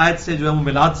اس آیت سے جو ہے وہ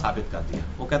میلاد ثابت کر دیا.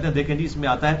 وہ کہتے ہیں دیکھیں جی اس میں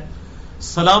آتا ہے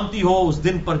سلامتی ہو اس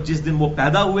دن پر جس دن وہ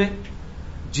پیدا ہوئے،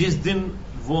 جس دن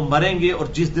وہ مریں گے اور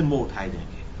جس دن وہ اٹھائے جائیں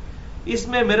گے. اس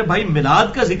میں میرے بھائی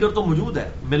میلاد کا ذکر تو موجود ہے.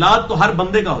 میلاد تو ہر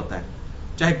بندے کا ہوتا ہے،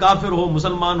 چاہے کافر ہو،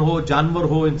 مسلمان ہو، جانور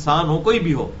ہو، انسان ہو، کوئی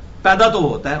بھی ہو، پیدا تو وہ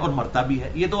ہوتا ہے اور مرتا بھی ہے.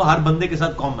 یہ تو ہر بندے کے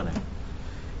ساتھ کامن ہے.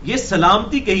 یہ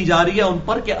سلامتی کہی جا رہی ہے ان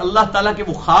پر کہ اللہ تعالیٰ کے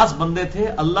وہ خاص بندے تھے،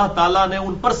 اللہ تعالیٰ نے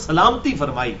ان پر سلامتی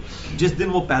فرمائی جس دن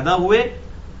وہ پیدا ہوئے،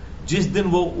 جس دن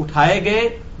وہ اٹھائے گئے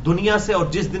دنیا سے، اور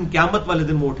جس دن قیامت والے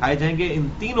دن وہ اٹھائے جائیں گے. ان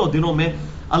تینوں دنوں میں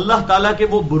اللہ تعالیٰ کے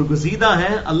وہ برگزیدہ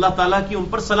ہیں، اللہ تعالیٰ کی ان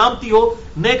پر سلامتی ہو،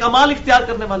 نیک اعمال اختیار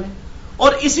کرنے والے.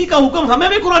 اور اسی کا حکم ہمیں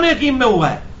بھی قرآن حکیم میں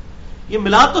ہوا ہے. یہ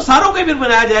میلاد تو ساروں کے بھی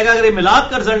منایا جائے گا. اگر یہ میلاد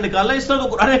کا رزلٹ نکالنا اس طرح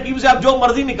تو قرآن حکیم سے آپ جو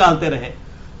مرضی نکالتے رہیں،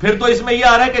 پھر تو اس میں یہ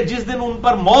آ رہا ہے کہ جس دن ان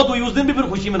پر موت ہوئی اس دن بھی پھر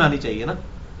خوشی منانی چاہیے نا،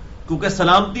 کیونکہ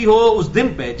سلامتی ہو اس دن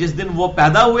پہ جس دن وہ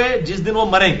پیدا ہوئے، جس دن وہ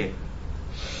مریں گے.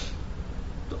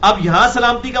 تو اب یہاں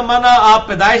سلامتی کا معنی آپ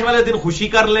پیدائش والے دن خوشی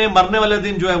کر لیں، مرنے والے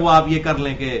دن جو ہے وہ آپ یہ کر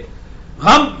لیں کہ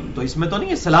غم، تو اس میں تو نہیں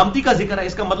ہے. سلامتی کا ذکر ہے.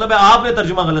 اس کا مطلب ہے آپ نے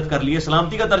ترجمہ غلط کر لیا.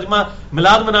 سلامتی کا ترجمہ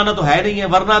میلاد منانا تو ہے نہیں ہے،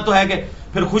 ورنہ تو ہے کہ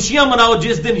پھر خوشیاں مناؤ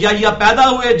جس دن یحییٰ پیدا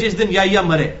ہوئے، جس دن یحییٰ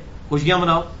مرے، خوشیاں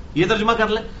مناؤ، یہ ترجمہ کر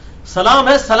لیں. سلام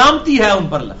ہے، سلامتی ہے ان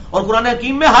پر، اور قرآن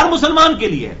حکیم میں ہر مسلمان کے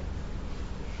لیے ہے.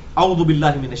 اعوذ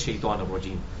باللہ من الشیطان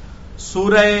الرجیم،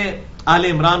 سورہ آل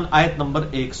عمران آیت نمبر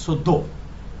 102.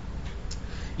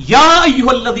 یا ایھا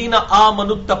الذین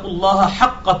آمنوا اتقوا اللہ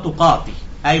حق تقاتہ،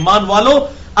 اے ایمان والو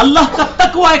اللہ کا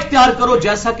تقوی اختیار کرو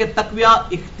جیسا کہ تقوی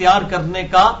اختیار کرنے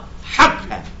کا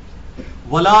حق ہے.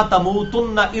 ولا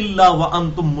تموتن الا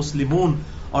وانتم مسلمون،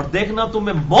 اور دیکھنا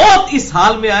تمہیں موت اس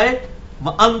حال میں آئے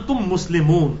وانتم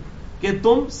مسلمون، کہ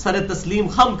تم سر تسلیم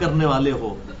خم کرنے والے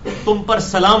ہو، تم پر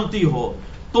سلامتی ہو،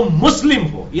 تم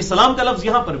مسلم ہو. یہ سلام کا لفظ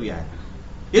یہاں پر بھی آیا ہے.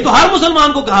 یہ تو ہر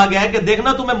مسلمان کو کہا گیا ہے کہ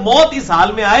دیکھنا تمہیں موت اس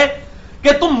حال میں آئے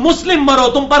کہ تم مسلم مرو،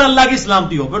 تم پر اللہ کی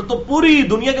سلامتی ہو. پھر تو پوری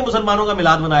دنیا کے مسلمانوں کا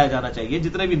میلاد منایا جانا چاہیے،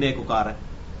 جتنے بھی نیک وکار ہیں.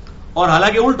 اور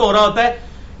حالانکہ الٹ ہو رہا ہوتا ہے،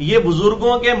 یہ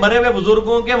بزرگوں کے، مرے ہوئے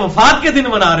بزرگوں کے وفات کے دن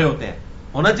منا رہے ہوتے ہیں.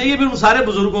 ہونا چاہیے بھی ان سارے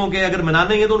بزرگوں کے، اگر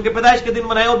منانے ہیں تو ان کے پیدائش کے دن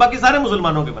منائے اور باقی سارے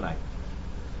مسلمانوں کے منائے.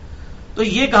 تو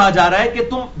یہ کہا جا رہا ہے کہ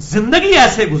تم زندگی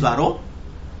ایسے گزارو،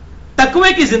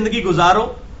 تقوی کی زندگی گزارو.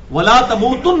 ولا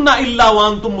تموتن الا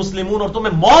وانتم مسلمون، اور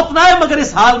تمہیں موت نہ آئے مگر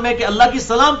اس حال میں کہ اللہ کی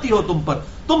سلامتی ہو تم پر،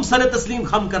 تم سر تسلیم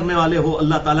خم کرنے والے ہو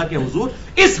اللہ تعالیٰ کے حضور،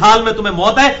 اس حال میں تمہیں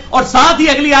موت آئے. اور ساتھ ہی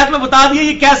اگلی آیت میں بتا دیا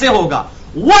یہ کیسے ہوگا.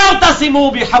 واعتصموا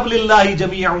بحبل اللہ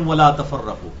جميعا ولا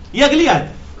تفرقوا، یہ اگلی آیت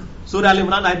ہے سورہ آل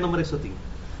عمران آیت نمبر 103.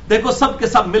 دیکھو سب کے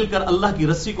سب مل کر اللہ کی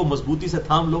رسی کو مضبوطی سے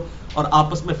تھام لو اور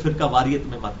آپس میں فرقہ واریت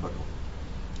میں مت بٹو.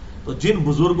 تو جن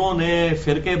بزرگوں نے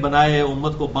فرقے بنائے،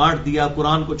 امت کو بانٹ دیا،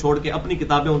 قرآن کو چھوڑ کے اپنی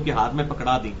کتابیں ان کے ہاتھ میں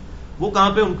پکڑا دی، وہ کہاں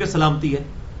پہ ان کے سلامتی ہے.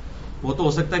 وہ تو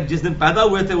ہو سکتا ہے کہ جس دن پیدا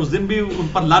ہوئے تھے اس دن بھی ان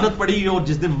پر لعنت پڑی ہو، اور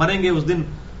جس دن مریں گے اس دن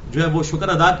جو ہے وہ شکر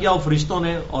ادا کیا ہو فرشتوں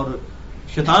نے اور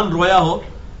شیطان رویا ہو.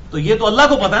 تو یہ تو اللہ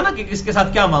کو پتا ہے نا کہ کس کے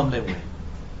ساتھ کیا معاملے ہوئے ہیں.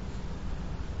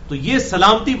 تو یہ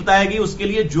سلامتی بتائے گی اس کے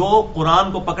لیے جو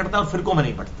قرآن کو پکڑتا ہے اور فرقوں میں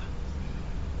نہیں پڑتا.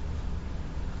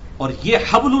 اور یہ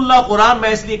حبل اللہ قرآن میں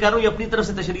اس لیے کہہ رہا ہوں، یہ اپنی طرف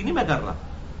سے تشریح نہیں میں کر رہا،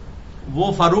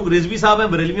 وہ فاروق رضوی صاحب ہیں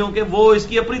بریلویوں کے، وہ اس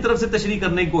کی اپنی طرف سے تشریح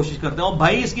کرنے کی کوشش کرتے ہیں، اور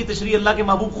بھائی اس کی تشریح اللہ کے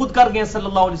محبوب خود کر گئے صلی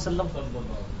اللہ علیہ وسلم.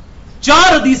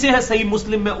 4 حدیثیں ہیں صحیح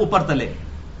مسلم میں اوپر تلے.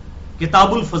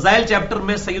 کتاب الفضائل چیپٹر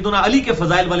میں سیدنا علی کے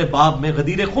فضائل والے باب میں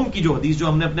غدیر خم کی جو حدیث جو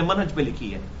ہم نے اپنے منہج پہ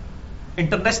لکھی ہے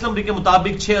انٹرنیشنل نمبر کے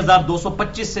مطابق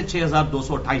 6225 سے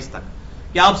 6228 تک،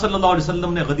 کہ آپ صلی اللہ علیہ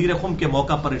وسلم نے غدیر خم کے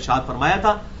موقع پر ارشاد فرمایا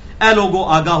تھا، اے لوگو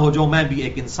آگاہ ہو جاؤ، میں بھی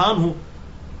ایک انسان ہوں،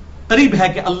 قریب ہے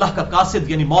کہ اللہ کا قاصد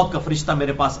یعنی موت کا فرشتہ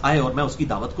میرے پاس آئے اور میں اس کی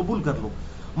دعوت قبول کر لوں.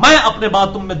 میں اپنے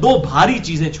بعد تم میں 2 بھاری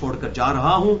چیزیں چھوڑ کر جا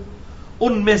رہا ہوں،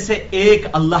 ان میں سے ایک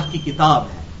اللہ کی کتاب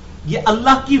ہے، یہ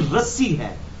اللہ کی رسی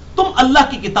ہے، تم اللہ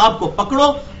کی کتاب کو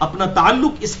پکڑو، اپنا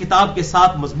تعلق اس کتاب کے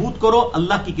ساتھ مضبوط کرو.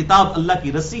 اللہ کی کتاب اللہ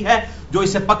کی رسی ہے، جو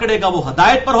اسے پکڑے گا وہ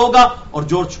ہدایت پر ہوگا اور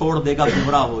جو چھوڑ دے گا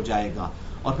گمراہ ہو جائے گا.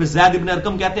 اور پھر زید ابن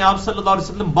ارقم کہتے ہیں آپ صلی اللہ علیہ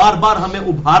وسلم بار بار ہمیں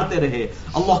ابھارتے رہے،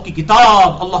 اللہ کی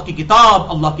کتاب، اللہ کی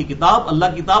کتاب، اللہ کی کتاب، اللہ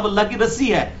کی کتاب اللہ کی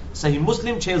رسی ہے. صحیح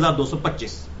مسلم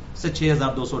 6225 سے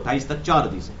 6228 تک 4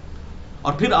 حدیثیں.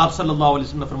 اور پھر آپ صلی اللہ علیہ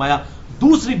وسلم نے فرمایا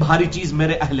دوسری بھاری چیز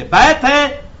میرے اہل بیت ہیں،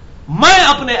 میں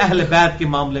اپنے اہل بیت کے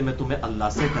معاملے میں تمہیں اللہ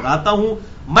سے ڈراتا ہوں،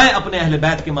 میں اپنے اہل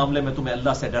بیت کے معاملے میں تمہیں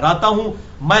اللہ سے ڈراتا ہوں،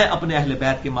 میں اپنے اہل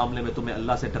بیت کے معاملے میں تمہیں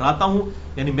اللہ سے ڈراتا ہوں،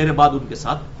 یعنی میرے بعد ان کے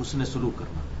ساتھ حسن سلوک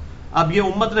کرنا. اب یہ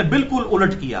امت نے بالکل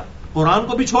الٹ کیا، قرآن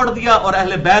کو بھی چھوڑ دیا اور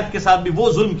اہل بیت کے ساتھ بھی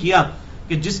وہ ظلم کیا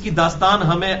کہ جس کی داستان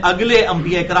ہمیں اگلے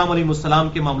انبیاء کرام علیہ السلام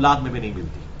کے معاملات میں بھی نہیں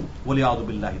ملتی، ولیعوذ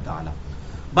باللہ تعالی.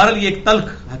 بہرحال یہ ایک تلخ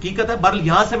حقیقت ہے. بہرحال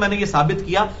یہاں سے میں نے یہ ثابت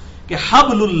کیا کہ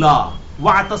حبل اللہ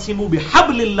واعتصموا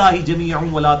بحبل اللہ جميعا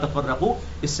ولا تفرقوا،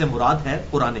 اس سے مراد ہے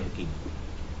قرآن حکیم.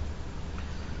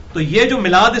 تو یہ جو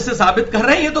میلاد اس سے ثابت کر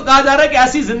رہے ہیں، یہ تو کہا جا رہا ہے کہ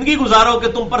ایسی زندگی گزارو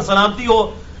کہ تم پر سلامتی ہو،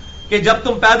 کہ جب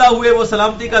تم پیدا ہوئے وہ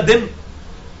سلامتی کا دن،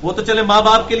 وہ تو چلے ماں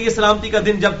باپ کے لیے سلامتی کا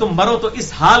دن، جب تم مرو تو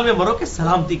اس حال میں مرو کہ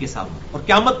سلامتی کے ساتھ مرو، اور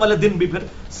قیامت والے دن بھی پھر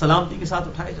سلامتی کے ساتھ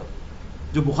اٹھائے جاؤ.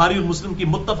 جو بخاری اور مسلم کی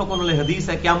متفق علیہ حدیث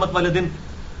ہے، قیامت والے دن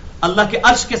اللہ کے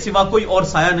عرش کے سوا کوئی اور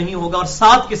سایہ نہیں ہوگا، اور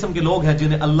 7 قسم کے لوگ ہیں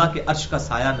جنہیں اللہ کے عرش کا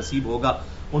سایہ نصیب ہوگا.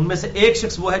 ان میں سے ایک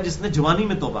شخص وہ ہے جس نے جوانی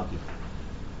میں توبہ کی،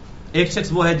 ایک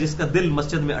شخص وہ ہے جس کا دل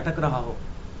مسجد میں اٹک رہا ہو،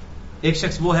 ایک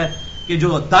شخص وہ ہے کہ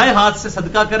جو دائیں ہاتھ سے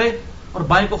صدقہ کرے اور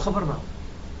بائیں کو خبر نہ ہو،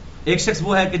 ایک شخص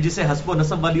وہ ہے کہ جسے حسب و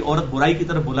نسب والی عورت برائی کی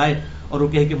طرف بلائے اور وہ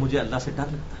کہے کہ مجھے اللہ سے ڈر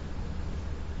لگتا ہے.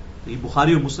 تو یہ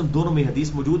بخاری اور مسلم دونوں میں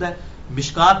حدیث موجود ہے.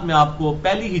 مشکات میں آپ کو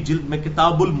پہلی ہی جلد میں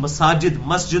کتاب المساجد،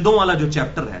 مسجدوں والا جو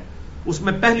چیپٹر ہے، اس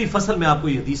میں پہلی فصل میں آپ کو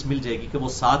یہ حدیث مل جائے گی کہ وہ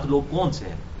 7 لوگ کون سے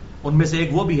ہیں. ان میں سے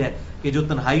ایک وہ بھی ہے کہ جو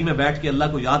تنہائی میں بیٹھ کے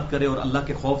اللہ کو یاد کرے اور اللہ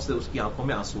کے خوف سے اس کی آنکھوں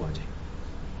میں آنسو آ جائے،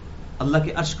 اللہ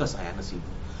کے عرش کا سایہ نصیب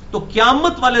ہو. تو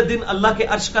قیامت والے دن اللہ کے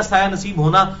عرش کا سایہ نصیب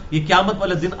ہونا، یہ قیامت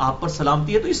والے دن آپ پر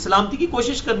سلامتی ہے. تو اس سلامتی کی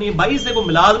کوشش کرنی ہے. بھائی سے کوئی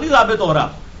میلاد نہیں ثابت ہو رہا.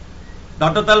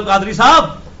 ڈاکٹر طلب قادری صاحب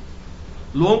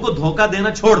لوگوں کو دھوکہ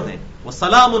دینا چھوڑ دیں.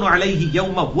 وَسَلَامٌ عَلَيْهِ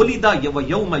يَوْمَ وُلِدَ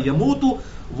وَيَوْمَ يَمُوتُ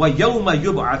وَيَوْمَ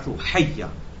يُبْعَثُ حَيًّا.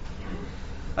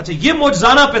 اچھا، یہ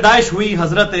معجزانہ پیدائش ہوئی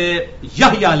حضرت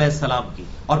یحییٰ علیہ السلام کی،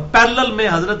 اور پیرلل میں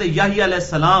حضرت یحییٰ علیہ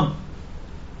السلام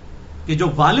کے جو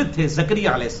والد تھے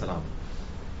زکریا علیہ السلام،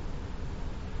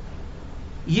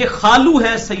 یہ خالو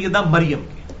ہے سیدہ مریم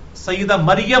کے. سیدہ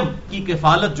مریم کی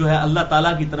کفالت جو ہے اللہ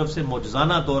تعالیٰ کی طرف سے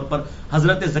معجزانہ طور پر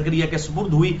حضرت زکریا کے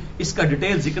سپرد ہوئی. اس کا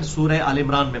ڈیٹیل ذکر سورہ آل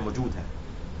عمران میں موجود ہے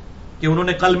کہ انہوں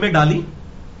نے قلمیں ڈالی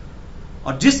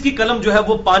اور جس کی قلم جو ہے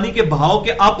وہ پانی کے بہاؤ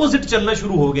کے اپوزٹ چلنا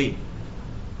شروع ہو گئی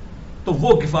تو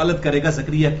وہ کفالت کرے گا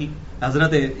زکریا کی،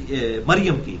 حضرت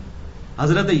مریم کی.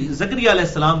 حضرت زکریا علیہ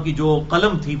السلام کی جو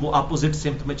قلم تھی وہ اپوزٹ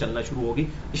سمت میں چلنا شروع ہوگی.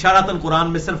 اشارتاً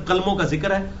قرآن میں صرف قلموں کا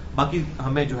ذکر ہے، باقی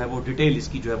ہمیں جو ہے وہ ڈیٹیل اس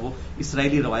کی جو ہے وہ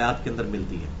اسرائیلی روایات کے اندر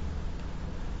ملتی ہے.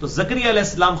 تو زکریا علیہ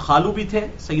السلام خالو بھی تھے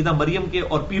سیدہ مریم کے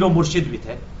اور پیر و مرشد بھی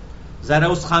تھے. ظاہر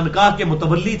اس خانقاہ کے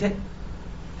متولی تھے.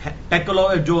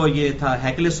 جو یہ تھا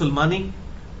ہیکل سلمانی،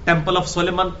 ٹیمپل آف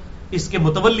سلیمان، اس کے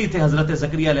متولی تھے حضرت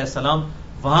زکریا علیہ السلام.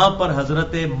 وہاں پر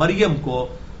حضرت مریم کو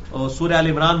سورہ آل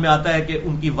عمران میں آتا ہے کہ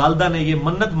ان کی والدہ نے یہ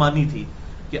منت مانی تھی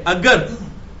کہ اگر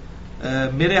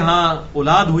میرے ہاں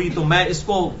اولاد ہوئی تو میں اس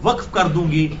کو وقف کر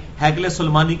دوں گی ہیکل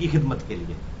سلمانی کی خدمت کے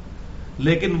لیے.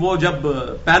 لیکن وہ جب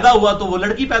پیدا ہوا تو وہ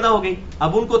لڑکی پیدا ہو گئی.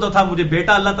 اب ان کو تو تھا مجھے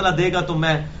بیٹا اللہ تعالیٰ دے گا تو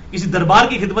میں کسی دربار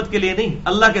کی خدمت کے لیے نہیں،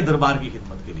 اللہ کے دربار کی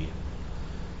خدمت کے لیے.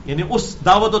 یعنی اس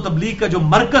دعوت و تبلیغ کا جو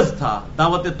مرکز تھا،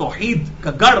 دعوت توحید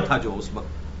کا گڑھ تھا جو اس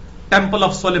وقت، ٹیمپل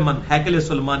آف سلیمان، ہیکل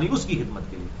سلمانی، اس کی خدمت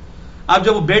کے لیے. اب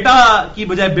جب وہ بیٹا کی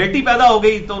بجائے بیٹی پیدا ہو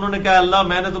گئی تو انہوں نے کہا اللہ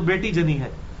میں نے تو بیٹی جنی ہے.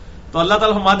 تو اللہ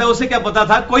تعالیٰ فرماتا ہے اسے کیا پتا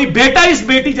تھا کوئی بیٹا اس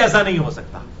بیٹی جیسا نہیں ہو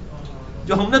سکتا.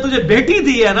 جو ہم نے تجھے بیٹی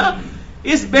دی ہے نا،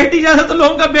 اس بیٹی جیسا تو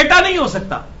لوگوں کا بیٹا نہیں ہو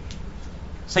سکتا.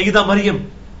 سیدہ مریم.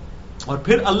 اور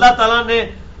پھر اللہ تعالیٰ نے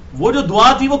وہ جو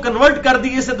دعا تھی وہ کنورٹ کر دی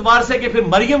اس اعتبار سے کہ پھر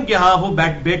مریم کے ہاں وہ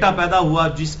بیٹا پیدا ہوا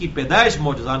جس کی پیدائش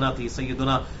معجزانہ تھی،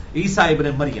 سیدنا عیسیٰ ابن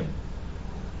مریم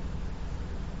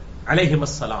علیہ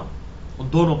السلام، ان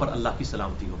دونوں پر اللہ کی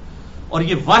سلامتی ہو. اور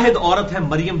یہ واحد عورت ہے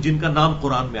مریم جن کا نام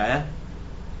قرآن میں آیا.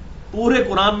 پورے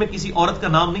قرآن میں کسی عورت کا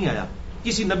نام نہیں آیا،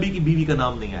 کسی نبی کی بیوی کا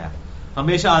نام نہیں آیا.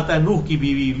 ہمیشہ آتا ہے نوح کی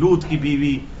بیوی، لوط کی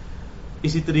بیوی،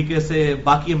 اسی طریقے سے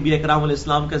باقی انبیاء کرام علیہ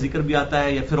السلام کا ذکر بھی آتا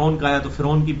ہے، یا فرعون کا آیا تو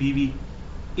فرعون کی بیوی.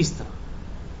 اس طرح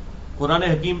قرآن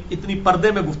حکیم اتنی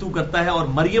پردے میں گفتگو کرتا ہے. اور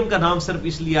مریم کا نام صرف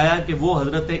اس لیے آیا کہ وہ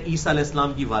حضرت عیسیٰ علیہ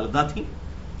السلام کی والدہ تھی،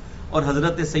 اور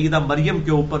حضرت سیدہ مریم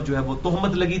کے اوپر جو ہے وہ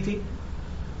تہمت لگی تھی.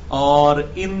 اور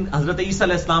ان حضرت عیسیٰ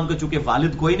علیہ السلام کے چونکہ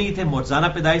والد کوئی نہیں تھے، معجزانہ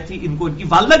پیدائش تھی، ان کو ان کی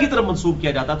والدہ کی طرف منسوب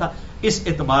کیا جاتا تھا. اس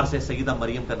اعتبار سے سیدہ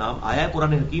مریم کا نام آیا ہے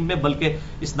قرآن حکیم میں، بلکہ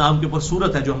اس نام کے اوپر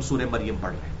سورت ہے جو ہم سورہ مریم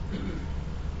پڑھ رہے ہیں.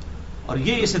 اور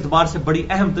یہ اس اعتبار سے بڑی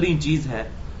اہم ترین چیز ہے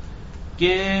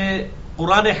کہ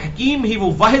قرآن حکیم ہی وہ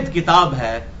واحد کتاب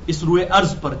ہے اس روئے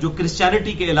ارض پر جو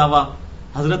کرسچینٹی کے علاوہ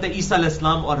حضرت عیسیٰ علیہ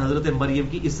السلام اور حضرت مریم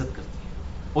کی عزت کرتی ہے.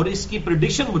 اور اس کی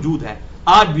پریڈکشن موجود ہے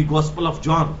آج بھی گوسپل آف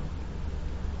جان،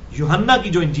 یوحنا کی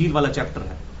جو انجیل والا چیپٹر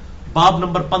ہے، باب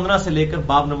نمبر 15 سے لے کر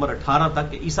باب نمبر 18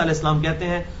 تک، کہ عیسیٰ علیہ السلام کہتے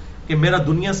ہیں کہ میرا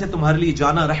دنیا سے تمہارے لیے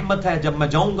جانا رحمت ہے، جب میں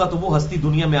جاؤں گا تو وہ ہستی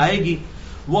دنیا میں آئے گی،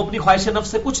 وہ اپنی خواہش نفس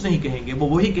سے کچھ نہیں کہیں گے، وہ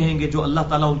وہی کہیں گے جو اللہ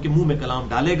تعالیٰ ان کے منہ میں کلام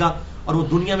ڈالے گا، اور وہ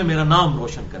دنیا میں میرا نام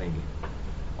روشن کریں گے.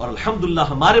 اور الحمدللہ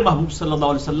ہمارے محبوب صلی اللہ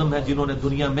علیہ وسلم ہیں جنہوں نے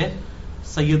دنیا میں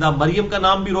سیدہ مریم کا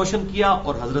نام بھی روشن کیا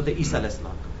اور حضرت عیسیٰ علیہ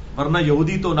السلام کا. ورنہ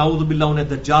یہودی تو نعوذ باللہ انہیں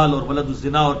دجال اور ولد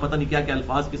الزنا اور پتہ نہیں کیا کیا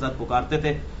الفاظ کے ساتھ پکارتے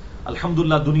تھے.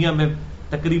 الحمدللہ دنیا میں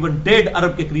تقریباً 1.5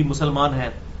 ارب کے قریب مسلمان ہیں،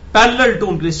 پیرلل ٹو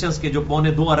ان کرسچنس کے جو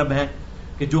 1.25 ارب ہیں،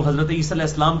 کہ جو حضرت عیسیٰ علیہ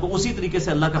السلام کو اسی طریقے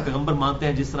سے اللہ کا پیغمبر مانتے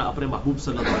ہیں جس طرح اپنے محبوب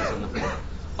صلی اللہ علیہ وسلم کو.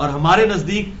 اور ہمارے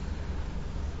نزدیک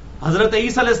حضرت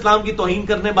عیسیٰ علیہ السلام کی توہین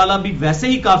کرنے والا بھی ویسے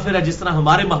ہی کافر ہے جس طرح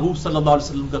ہمارے محبوب صلی اللہ علیہ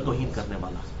وسلم کا توہین کرنے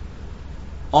والا.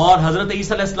 اور حضرت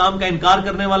عیسیٰ علیہ السلام کا انکار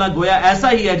کرنے والا گویا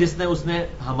ایسا ہی ہے جس نے اس نے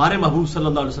ہمارے محبوب صلی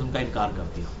اللہ علیہ وسلم کا انکار کر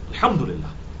دیا.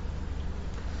 الحمدللہ.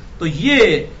 تو یہ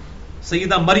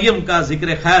سیدہ مریم کا ذکر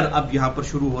خیر اب یہاں پر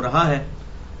شروع ہو رہا ہے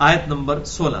آیت نمبر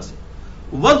 16 سے.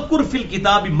 وَاذْكُرْ فِي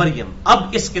الْكِتَابِ مریم، اب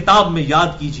اس کتاب میں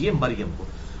یاد کیجئے مریم کو.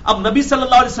 اب نبی صلی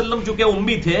اللہ علیہ وسلم چونکہ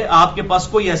امی تھے، آپ کے پاس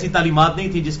کوئی ایسی تعلیمات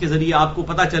نہیں تھی جس کے ذریعے آپ کو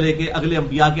پتا چلے کہ اگلے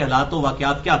انبیاء کے حالات و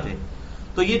واقعات کیا تھے.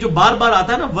 تو یہ جو بار بار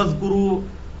آتا ہے نا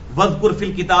وَاذْكُرْ فِي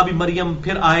الْكِتَابِ مریم،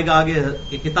 پھر آئے گا آگے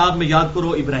کہ کتاب میں یاد کرو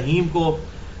ابراہیم کو،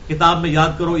 کتاب میں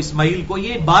یاد کرو اسماعیل کو.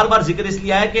 یہ بار بار ذکر اس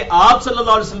لیے آیا کہ آپ صلی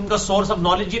اللہ علیہ وسلم کا سورس آف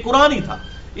نالج یہ قرآن ہی تھا.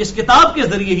 اس کتاب کے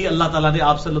ذریعے ہی اللہ تعالیٰ نے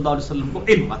آپ صلی اللہ علیہ وسلم کو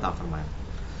علم عطا فرمایا.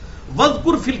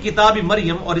 وَاذْكُرْ فِي الْكِتَابِ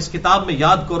مریم، اور اس کتاب میں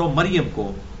یاد کرو مریم کو.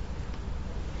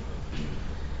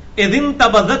 اِذِ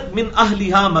انتَبَذَتْ مِنْ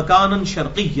أَهْلِهَا مَكَانًا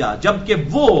شَرْقِيًّا، جبکہ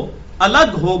وہ الگ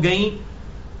ہو گئیں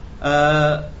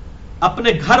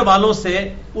اپنے گھر والوں سے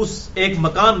اس ایک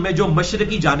مکان میں جو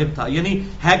مشرقی جانب تھا. یعنی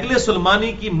ہیکل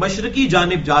سلیمانی کی مشرقی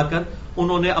جانب جا کر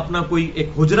انہوں نے اپنا کوئی ایک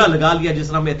حجرہ لگا لیا، جس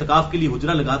طرح ہم اعتکاف کے لیے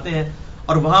حجرہ لگاتے ہیں،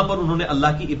 اور وہاں پر انہوں نے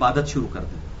اللہ کی عبادت شروع کر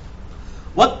دی.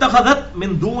 وَاتَّخَذَتْ مِن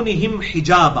دُونِهِمْ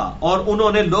حِجَابًا، اور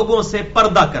انہوں نے لوگوں سے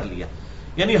پردہ کر لیا.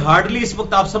 یعنی ہارڈلی اس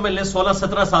وقت آپ سمجھ لیں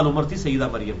 16-17 سال عمر تھی سیدہ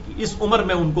مریم کی. اس عمر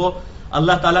میں ان کو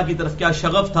اللہ تعالیٰ کی طرف کیا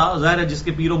شغف تھا. ظاہر ہے جس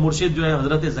کے پیر و مرشد جو ہے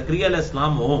حضرت زکریا علیہ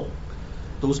السلام ہوں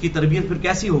تو اس کی تربیت پھر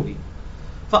کیسی ہوگی.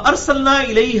 فَأَرْسَلْنَا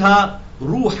إِلَيْهَا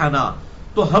رُوحَنَا،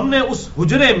 تو ہم نے اس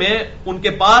حجرے میں ان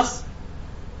کے پاس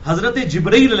حضرت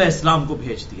جبرائیل علیہ السلام کو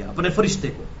بھیج دیا، اپنے فرشتے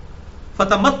کو.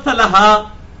 فَتَمَثَّلَ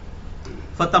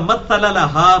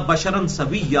لَهَا بَشَرًا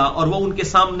سَوِيًّا، اور وہ ان کے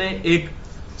سامنے ایک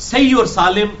صحیح اور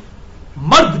سالم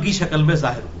مرد کی شکل میں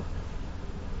ظاہر ہوا.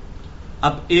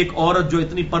 اب ایک عورت جو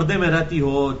اتنی پردے میں رہتی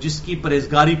ہو، جس کی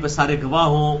پرہیزگاری پہ سارے گواہ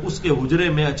ہوں، اس کے حجرے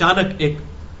میں اچانک ایک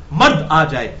مرد آ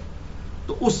جائے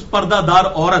تو اس پردہ دار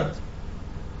عورت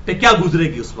پہ کیا گزرے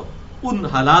گی اس وقت. ان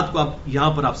حالات کو اب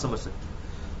یہاں پر آپ سمجھ سکتے ہیں.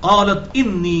 قالت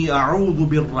انی اعوذ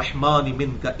بالرحمن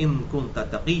منک ان کنت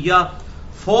تقیا،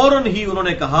 فوراً ہی انہوں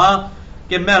نے کہا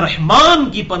کہ میں رحمان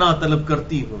کی پناہ طلب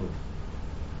کرتی ہوں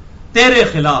تیرے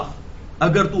خلاف،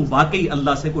 اگر تو واقعی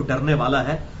اللہ سے کوئی ڈرنے والا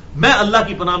ہے. میں اللہ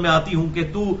کی پناہ میں آتی ہوں کہ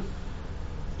تو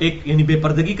ایک یعنی بے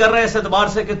پردگی کر رہا ہے اس اعتبار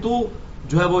سے کہ تو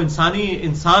جو ہے وہ انسان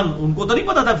ان کو تو نہیں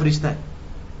پتا تھا فرشتہ ہے.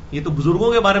 یہ تو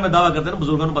بزرگوں کے بارے میں دعویٰ کرتے ہیں نا،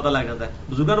 بزرگوں کو پتا لگ جاتا ہے.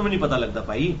 بزرگوں کو نہیں پتا لگتا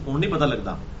بھائی، انہوں نہیں پتا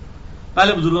لگتا.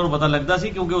 پہلے بزرگوں کو پتا لگتا سی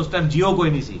کیونکہ اس ٹائم جیو کوئی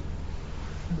نہیں سی.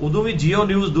 ادو بھی جیو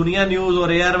نیوز، دنیا نیوز اور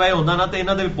اے آر وائی ہوتا نا تو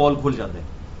انہوں نے بھی پول کھل جاتے.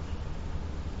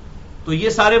 تو یہ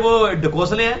سارے وہ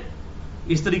ڈکوسلے ہیں،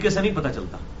 اس طریقے سے نہیں پتا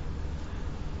چلتا.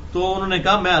 تو انہوں نے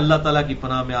کہا میں اللہ تعالیٰ کی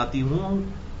پناہ میں آتی ہوں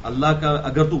اللہ کا،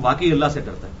 اگر تو واقعی اللہ سے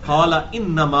ڈرتا ہے. قال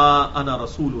انما انا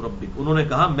رسول ربک، انہوں نے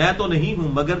کہا میں تو نہیں ہوں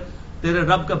مگر تیرے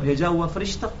رب کا بھیجا ہوا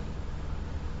فرشتہ،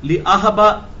 لِأَهَبَ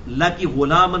لَكِ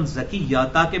غُلَامًا زَكِيًّا،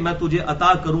 تاکہ میں تجھے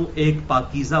عطا کروں ایک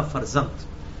پاکیزہ فرزند.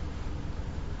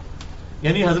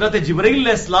 یعنی حضرت جبرائیل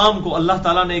علیہ السلام کو اللہ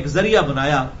تعالیٰ نے ایک ذریعہ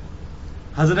بنایا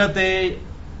حضرت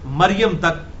مریم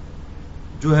تک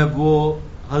جو ہے وہ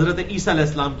حضرت عیسیٰ علیہ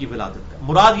السلام کی ولادت کا.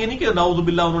 مراد یہ نہیں کہ نعوذ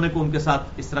باللہ انہوں نے کو ان کے ساتھ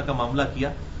اس طرح کا معاملہ کیا.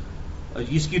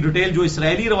 اس کی ڈیٹیل جو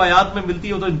اسرائیلی روایات میں ملتی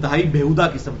ہے وہ تو انتہائی بےہودہ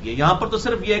قسم کی ہے. یہاں پر تو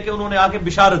صرف یہ ہے کہ انہوں نے آ کے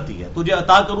بشارت دی ہے، تجھے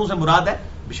عطا کروں سے مراد ہے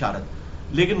بشارت.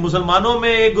 لیکن مسلمانوں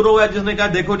میں ایک گروہ ہے جس نے کہا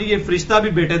دیکھو جی یہ فرشتہ بھی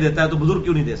بیٹے دیتا ہے تو بزرگ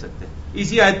کیوں نہیں دے سکتے.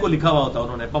 اسی آیت کو لکھا ہوا ہوتا ہے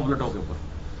انہوں نے پمفلٹوں کے اوپر.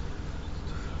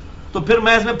 تو پھر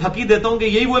میں اس میں پھکی دیتا ہوں کہ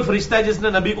یہی وہ فرشتہ ہے جس نے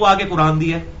نبی کو آگے قرآن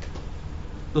دیا ہے.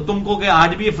 تو تم کو کہ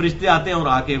آج بھی یہ فرشتے آتے ہیں اور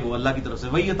آ کے وہ اللہ کی طرف سے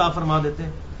وہی عطا فرما دیتے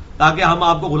ہیں تاکہ ہم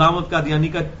آپ کو غلام القادیانی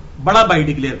کا بڑا بھائی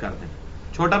ڈکلیئر کر دیں.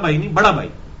 چھوٹا بھائی نہیں، بڑا بھائی.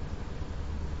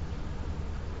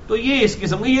 تو یہ اس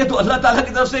قسم کی، یہ تو اللہ تعالیٰ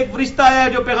کی طرف سے ایک فرشتہ آیا ہے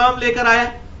جو پیغام لے کر آیا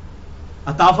ہے.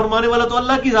 عطا فرمانے والا تو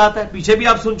اللہ کی ذات ہے. پیچھے بھی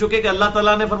آپ سن چکے کہ اللہ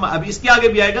تعالیٰ نے فرمایا، اب اس کے آگے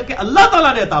بھی آئے گا کہ اللہ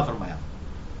تعالیٰ نے عطا فرمایا.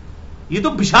 یہ تو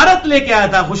بشارت لے کے آیا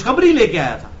تھا، خوشخبری لے کے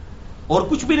آیا تھا اور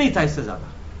کچھ بھی نہیں تھا اس سے زیادہ.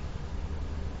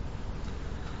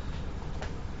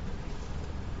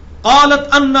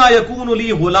 قالت انا یکون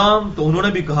لی غلام، تو انہوں نے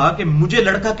بھی کہا کہ مجھے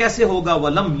لڑکا کیسے ہوگا.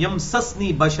 ولم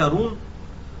یمسسنی بشر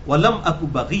ولم اک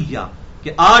بغیہ،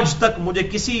 کہ آج تک مجھے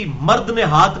کسی مرد نے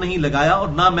ہاتھ نہیں لگایا اور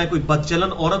نہ میں کوئی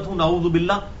بدچلن عورت ہوں، نعوذ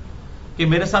باللہ کہ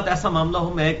میرے ساتھ ایسا معاملہ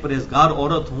ہو. میں ایک پرہیزگار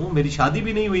عورت ہوں، میری شادی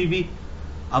بھی نہیں ہوئی بھی.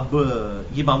 اب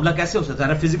یہ معاملہ کیسے ہو سکتا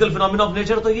ہے؟ فزیکل فینومینا آف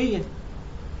نیچر تو یہی ہے.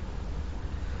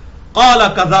 قال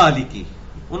کذالک،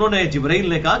 انہوں نے جبرائیل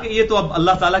نے کہا کہ یہ تو اب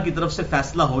اللہ تعالیٰ کی طرف سے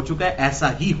فیصلہ ہو چکا ہے،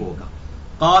 ایسا ہی ہوگا.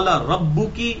 قال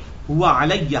ربک هو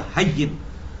علی حین،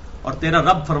 اور تیرا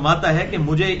رب فرماتا ہے کہ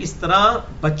مجھے اس طرح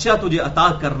بچہ تجھے عطا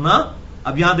کرنا.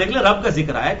 اب یہاں دیکھ لیں رب کا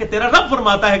ذکر آیا کہ تیرا رب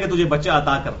فرماتا ہے کہ تجھے بچہ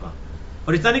عطا کرنا،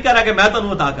 اور اس طرح نہیں کہہ رہا کہ میں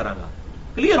تنوں عطا کراں گا.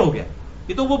 کلیئر ہو گیا،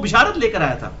 یہ تو وہ بشارت لے کر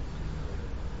آیا تھا.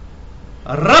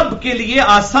 رب کے لیے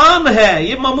آسان ہے،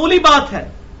 یہ معمولی بات ہے.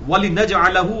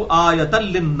 وَلِنَجْعَلَهُ آیَةً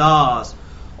لِلنَّاسِ،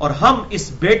 اور ہم اس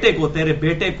بیٹے کو، تیرے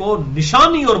بیٹے کو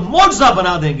نشانی اور معجزہ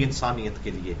بنا دیں گے انسانیت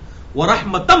کے لیے.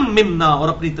 وَرَحْمَةً مِنَّا، اور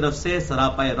اپنی طرف سے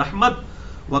سراپائے رحمت.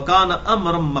 وَكَانَ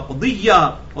أَمْرًا مَقْضِيًّا،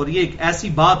 اور یہ ایک ایسی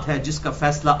بات ہے جس کا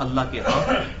فیصلہ اللہ کے ہاں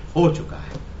ہو چکا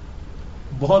ہے.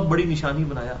 بہت بڑی نشانی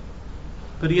بنایا.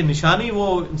 پھر یہ نشانی وہ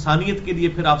انسانیت کے لیے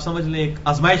پھر آپ سمجھ لیں ایک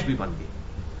آزمائش بھی بن گئی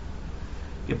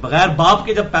کہ بغیر باپ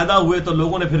کے جب پیدا ہوئے تو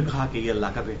لوگوں نے پھر کہا کہ یہ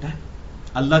اللہ کا بیٹا ہے.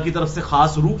 اللہ کی طرف سے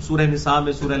خاص روح سورہ نساء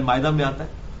میں، سورہ المائدہ میں آتا ہے.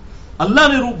 اللہ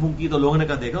نے روح پھونکی تو لوگوں نے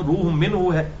کہا دیکھا روح من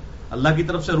ہو ہے، اللہ کی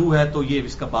طرف سے روح ہے تو یہ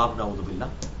اس کا باپ نعوذ باللہ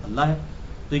اللہ ہے.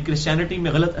 تو یہ کرسچینٹی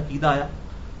میں غلط عقیدہ آیا.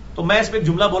 تو میں اس میں ایک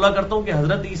جملہ بولا کرتا ہوں کہ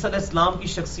حضرت عیسیٰ علیہ السلام کی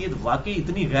شخصیت واقعی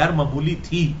اتنی غیر معمولی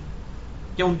تھی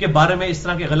کہ ان کے بارے میں اس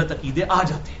طرح کے غلط عقیدے آ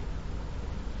جاتے ہیں.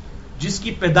 جس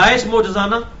کی پیدائش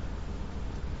معجزانہ،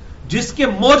 جس کے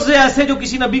معجزے ایسے جو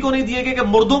کسی نبی کو نہیں دیے گئے کہ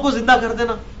مردوں کو زندہ کر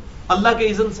دینا اللہ کے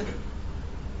اذن سے،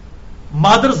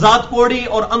 مادر ذات کوڑی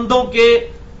اور اندھوں کے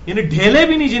یعنی ڈھیلے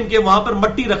بھی نہیں جن کے وہاں پر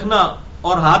مٹی رکھنا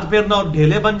اور ہاتھ پھیرنا اور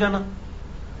ڈھیلے بن جانا،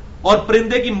 اور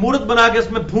پرندے کی مورت بنا کے اس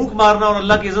میں پھونک مارنا اور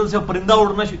اللہ کے اذن سے پرندہ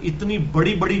اڑنا. اتنی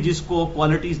بڑی بڑی جس کو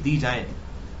کوالٹیز دی جائیں،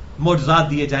 معجزات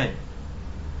دیے جائیں،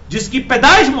 جس کی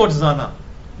پیدائش معجزانہ،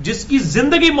 جس کی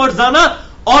زندگی معجزانہ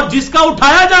اور جس کا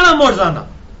اٹھایا جانا معجزانہ.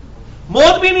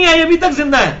 موت بھی نہیں آئی، ابھی تک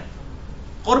زندہ ہے.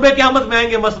 قرب قیامت میں آئیں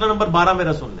گے، مسئلہ نمبر 12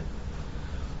 میرا سن لیں.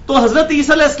 تو حضرت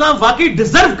عیسیٰ علیہ السلام واقعی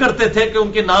ڈیزرو کرتے تھے کہ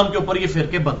ان کے نام کے اوپر یہ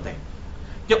فرقے بنتے ہیں،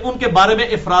 کہ ان کے بارے میں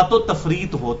افراط و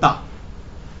تفریط ہوتا.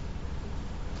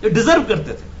 یہ ڈیزرو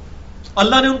کرتے تھے.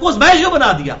 اللہ نے ان کو ازمائش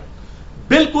بنا دیا.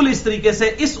 بالکل اس طریقے سے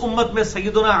اس امت میں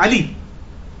سیدنا علی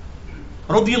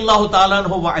رضی اللہ تعالیٰ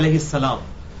عنہ وعلیہ السلام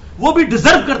وہ بھی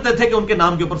ڈیزرو کرتے تھے کہ ان کے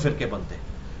نام کے اوپر فرقے بنتے ہیں،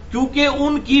 کیونکہ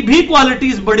ان کی بھی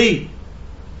کوالٹیز بڑی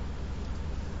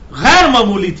غیر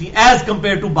معمولی تھی ایز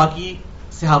کمپیئر ٹو باقی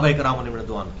صحابہ کرام نے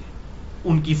رضوان کی.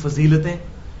 ان کی فضیلتیں،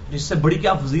 جس سے بڑی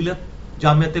کیا فضیلت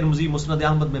جامع ترمذی مسند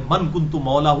احمد میں من کنت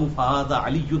مولا فہذا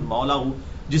علی مولا،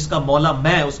 جس کا مولا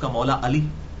میں اس کا مولا علی.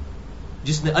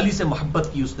 جس نے علی سے محبت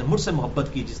کی اس نے مجھ سے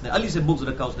محبت کی، جس نے علی سے بغض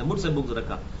رکھا اس نے مجھ سے بغض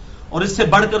رکھا. اور اس سے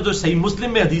بڑھ کر جو صحیح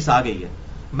مسلم میں حدیث آ گئی ہے،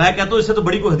 میں کہتا ہوں اس سے تو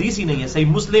بڑی کوئی حدیث ہی نہیں ہے. صحیح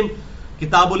مسلم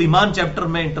کتاب الایمان چیپٹر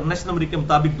میں انٹرنیشنل نمبر کے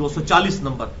مطابق 240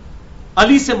 نمبر،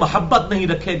 علی سے محبت نہیں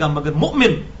رکھے گا مگر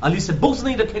مؤمن، علی سے بغض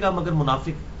نہیں رکھے گا مگر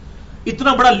منافق.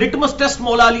 اتنا بڑا لٹمس ٹیسٹ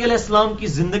مولا علی علیہ السلام کی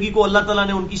زندگی کو اللہ تعالیٰ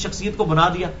نے ان کی شخصیت کو بنا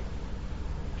دیا.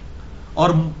 اور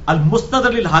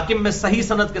المستدرک للحاکم میں صحیح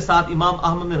سند کے ساتھ امام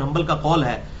احمد بن حنبل کا قول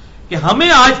ہے کہ ہمیں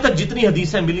آج تک جتنی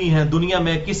حدیثیں ملی ہیں دنیا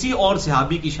میں کسی اور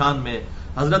صحابی کی شان میں،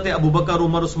 حضرت ابوبکر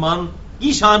عمر عثمان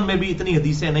کی شان میں بھی اتنی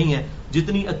حدیثیں نہیں ہیں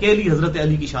جتنی اکیلی حضرت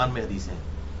علی کی شان میں حدیثیں ہیں.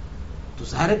 تو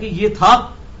ظاہر ہے کہ یہ تھا.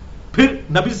 پھر نبی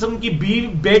صلی اللہ علیہ وسلم کی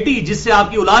بیٹی جس سے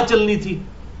آپ کی اولاد چلنی تھی,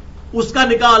 اس کا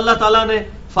نکاح اللہ تعالیٰ نے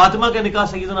فاطمہ کے نکاح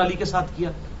سیدنا علی کے ساتھ کیا,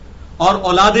 اور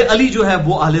اولاد علی جو ہے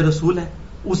وہ اہل رسول ہے,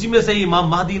 اسی میں سے امام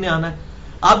مہدی نے آنا ہے.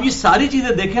 آپ یہ ساری چیزیں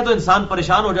دیکھیں تو انسان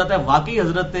پریشان ہو جاتا ہے. واقعی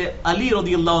حضرت علی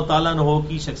رضی اللہ تعالیٰ عنہ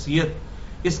کی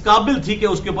شخصیت اس قابل تھی کہ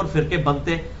اس کے اوپر فرقے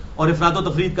بنتے اور افراط و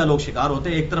تفرید کا لوگ شکار ہوتے.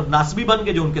 ایک طرف ناسبی بن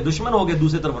گئے جو ان کے دشمن ہو گئے,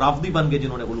 دوسری طرف رافضی بن گئے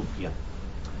جنہوں نے غلو کیا.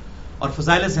 اور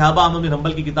فضائل صحابہ احمد بن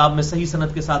حنبل کی کتاب میں صحیح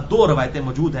سند کے ساتھ 2 روایتیں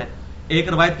موجود ہیں. ایک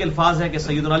روایت کے الفاظ ہیں کہ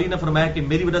سیدنا علی نے فرمایا کہ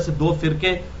میری وجہ سے 2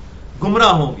 فرقے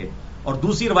گمراہ ہوں گے, اور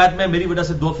دوسری روایت میں میری وجہ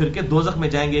سے 2 فرقے دوزخ میں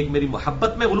جائیں گے, ایک میری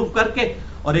محبت میں غلو کر کے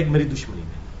اور ایک میری دشمنی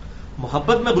میں.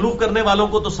 محبت میں غلو کرنے والوں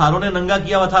کو تو ساروں نے ننگا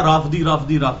کیا ہوا تھا, رافضی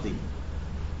رافضی رافضی,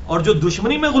 اور جو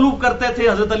دشمنی میں غلو کرتے تھے,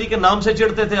 حضرت علی کے نام سے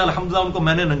چڑھتے تھے, الحمدللہ ان کو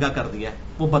میں نے ننگا کر دیا ہے.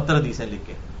 وہ 72 حدیثیں لکھ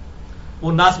کے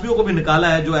وہ ناسبیوں کو بھی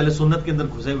نکالا ہے جو اہل سنت کے اندر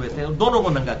گھسے ہوئے تھے, اور دونوں کو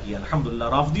ننگا کیا الحمدللہ,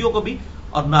 رافضیوں کو بھی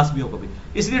اور ناسبیوں کو بھی.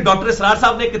 اس لیے ڈاکٹر اسرار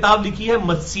صاحب نے ایک کتاب لکھی ہے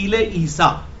مسیل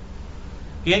عیسیٰ,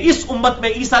 کہ اس امت میں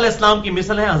عیسیٰ علیہ السلام کی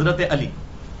مثل ہے حضرت علی,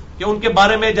 کہ ان کے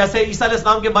بارے میں جیسے عیسیٰ علیہ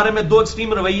السلام کے بارے میں 2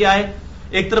 ایکسٹریم رویے آئے.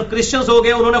 ایک طرف کرسچنز ہو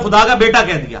گئے, انہوں نے خدا کا بیٹا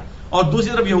کہہ دیا, اور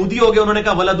دوسری طرف یہودی ہو گئے, انہوں نے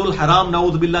کہا ولد الحرام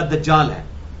نعوذ باللہ دجال ہے.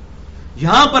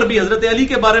 یہاں پر بھی حضرت علی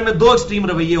کے بارے میں 2 ایکسٹریم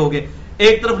رویے ہو گئے.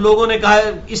 ایک طرف لوگوں نے کہا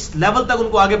اس لیول تک ان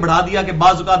کو آگے بڑھا دیا کہ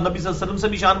بعض اوقات نبی صلی اللہ علیہ وسلم سے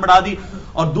بھی شان بڑھا دی,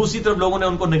 اور دوسری طرف لوگوں نے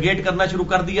ان کو نگیٹ کرنا شروع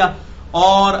کر دیا,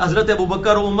 اور حضرت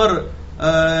ابوبکر عمر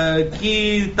کی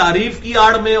تعریف کی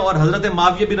آڑ میں اور حضرت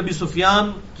معاویہ بن ابی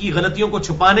سفیان کی غلطیوں کو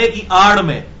چھپانے کی آڑ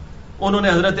میں انہوں نے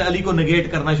حضرت علی کو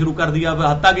نگیٹ کرنا شروع کر دیا,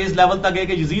 حتیٰ کہ اس لیول تک ہے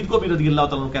کہ یزید کو بھی رضی اللہ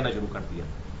تعالیٰ عنہ کہنا شروع کر دیا,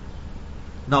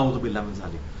 نعوذ باللہ من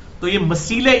ذالک. تو یہ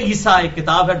مسیل عیسیٰ ایک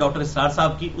کتاب ہے ڈاکٹر اسرار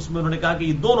صاحب کی, اس میں انہوں نے کہا کہ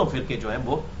یہ دونوں فرقے جو ہیں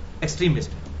وہ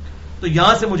ایکسٹریمسٹ ہیں. تو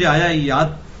یہاں سے مجھے آیا یہ یاد,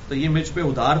 تو یہ مجھ پہ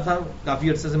ادھار تھا, کافی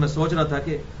عرصے سے میں سوچ رہا تھا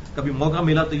کہ کبھی موقع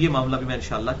ملا تو یہ معاملہ بھی میں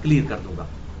انشاءاللہ کلیئر کر دوں گا.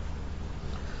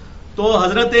 تو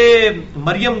حضرت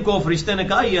مریم کو فرشتے نے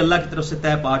کہا یہ اللہ کی طرف سے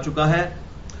طے پا چکا ہے.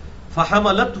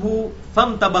 فحملته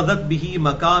فانتبذت به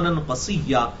مکانا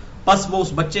قصیا, پس وہ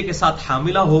اس بچے کے ساتھ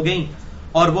حاملہ ہو گئیں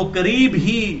اور وہ قریب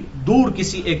ہی دور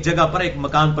کسی ایک جگہ پر ایک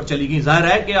مکان پر چلی گئیں. ظاہر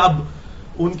ہے کہ اب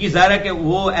ان کی ظاہر ہے کہ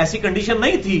وہ ایسی کنڈیشن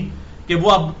نہیں تھی کہ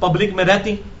وہ اب پبلک میں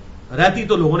رہتی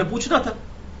تو لوگوں نے پوچھنا تھا,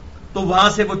 تو وہاں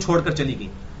سے وہ چھوڑ کر چلی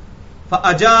گئیں.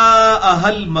 فَأَجَاءَهَا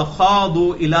الْمَخَاضُ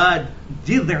إِلَى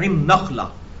جِذْعِ النَّخْلَةِ,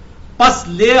 پس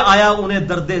لے آیا انہیں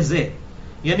درد ذہ,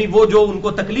 یعنی وہ جو ان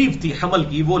کو تکلیف تھی حمل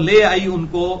کی, وہ لے آئی ان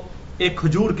کو ایک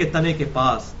کھجور کے تنے کے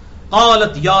پاس.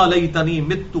 قالت یا لیتنی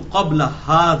مت قبل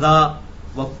هذا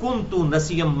وکنت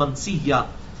نسیا منسیا,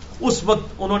 اس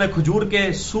وقت انہوں نے کھجور کے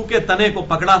سوکھے تنے کو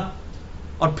پکڑا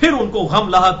اور پھر ان کو غم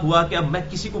لاحق ہوا کہ اب میں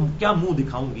کسی کو کیا منہ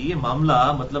دکھاؤں گی, یہ معاملہ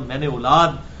مطلب میں نے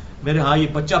اولاد, میرے ہاں یہ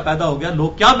بچہ پیدا ہو گیا, لوگ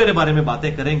کیا میرے بارے میں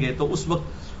باتیں کریں گے. تو اس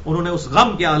وقت انہوں نے اس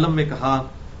غم کے عالم میں کہا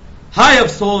ہائے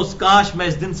افسوس, کاش میں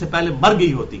اس دن سے پہلے مر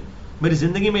گئی ہوتی, میری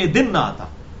زندگی میں یہ دن نہ آتا.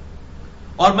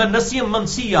 اور میں نسیم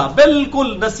منسیہ,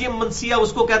 بالکل نسیم منسیہ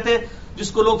اس کو کہتے ہیں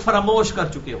جس کو لوگ فراموش کر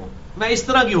چکے ہوں, میں اس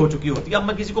طرح کی ہو چکی ہوتی, اب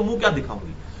میں کسی کو منہ کیا دکھاؤں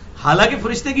گی. حالانکہ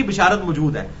فرشتے کی بشارت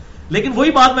موجود ہے, لیکن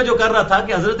وہی بات میں جو کر رہا تھا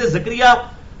کہ حضرت زکریا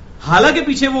حالانکہ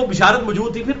پیچھے وہ بشارت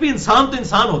موجود تھی, پھر بھی انسان تو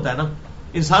انسان ہوتا ہے نا,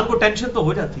 انسان کو ٹینشن تو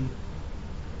ہو جاتی ہے.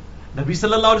 نبی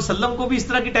صلی اللہ علیہ وسلم کو بھی اس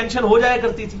طرح کی ٹینشن ہو جایا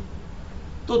کرتی تھی.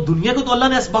 تو دنیا کو تو اللہ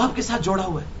نے اسباب کے ساتھ جوڑا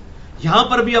ہوا ہے, یہاں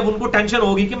پر بھی اب ان کو ٹینشن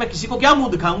ہوگی کہ میں کسی کو کیا منہ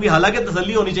دکھاؤں گی. حالانکہ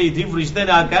تسلی ہونی چاہیے تھی, فرشتے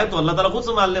نے آ کے تو اللہ تعالیٰ خود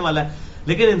سنبھالنے والا ہے,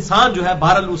 لیکن انسان جو ہے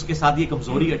بہرحال اس کے ساتھ یہ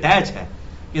کمزوری اٹیچ ہے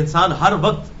کہ انسان ہر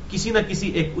وقت کسی نہ کسی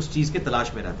ایک اس چیز کے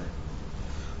تلاش میں رہتا ہے.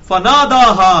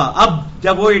 فناداها, اب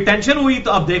جب وہ ٹینشن ہوئی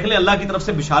تو اب دیکھ لیں اللہ کی طرف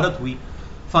سے بشارت ہوئی.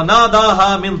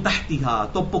 فناداها من تحتها,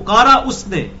 تو پکارا اس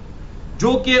نے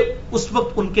جو کہ اس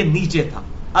وقت ان کے نیچے تھا.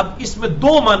 اب اس میں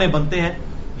 2 معنی بنتے ہیں,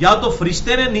 یا تو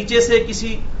فرشتے نے نیچے سے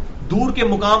کسی دور کے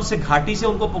مقام سے گھاٹی سے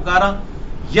ان کو پکارا,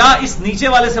 یا اس نیچے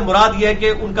والے سے مراد یہ ہے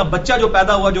کہ ان کا بچہ جو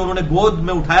پیدا ہوا جو انہوں نے گود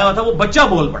میں اٹھایا ہوا تھا وہ بچہ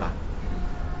بول پڑا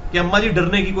کہ اماں جی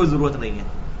ڈرنے کی کوئی ضرورت نہیں ہے.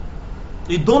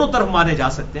 یہ دونوں طرف مانے جا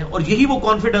سکتے ہیں, اور یہی وہ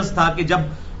کانفیڈنس تھا کہ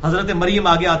جب حضرت مریم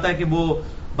آگے آتا ہے کہ وہ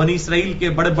بنی اسرائیل کے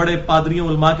بڑے بڑے پادریوں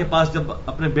علماء کے پاس جب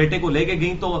اپنے بیٹے کو لے کے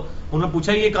گئیں تو انہوں نے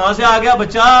پوچھا یہ کہاں سے آ گیا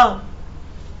بچہ,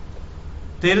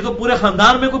 تیرے تو پورے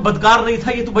خاندان میں کوئی بدکار نہیں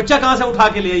تھا, یہ تو بچہ کہاں سے اٹھا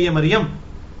کے لے آئی ہے مریم,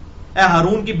 اے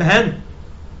ہارون کی بہن.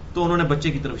 تو انہوں نے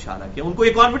بچے کی طرف اشارہ کیا, ان کو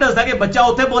یہ کانفیڈنس تھا کہ بچہ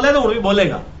ہوتے بولے تو وہ بھی بولے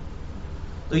گا.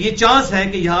 تو یہ چانس ہے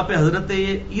کہ یہاں پہ حضرت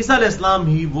عیسیٰ علیہ السلام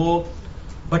ہی وہ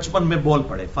بچپن میں بول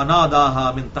پڑے.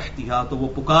 فناداها من تحتها, تو وہ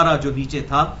پکارا جو نیچے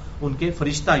تھا ان کے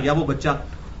فرشتہ یا وہ بچہ,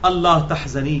 اللہ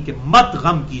تحزنی, کہ مت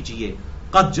غم کیجئے,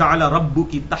 قد جعل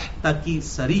ربک تحتک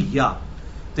سریا,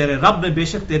 تیرے رب نے بے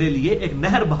شک تیرے لیے ایک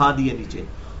نہر بہا دی ہے نیچے.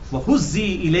 وہزی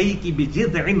الیک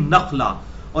بجذع النخلہ,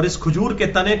 اور اس کھجور کے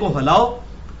تنے کو ہلاؤ،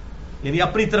 یعنی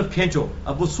اپنی طرف کھینچو.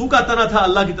 اب وہ سوکھا تنا تھا،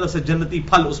 اللہ کی طرف سے جنتی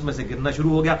پھل اس میں سے گرنا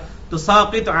شروع ہو گیا. تو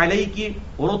ساقط علیکی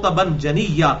رطبا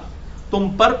جنیا، تم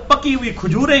پر پکی ہوئی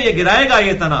کھجوریں یہ گرائے گا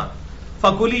یہ تنا.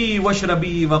 فکلی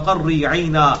وشربی وقری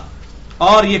عینا،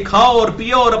 اور یہ کھاؤ اور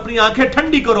پیو اور اپنی آنکھیں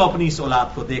ٹھنڈی کرو اپنی اس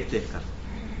اولاد کو دیکھ دیکھ کر.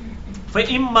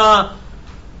 فإما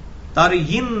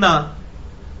ترین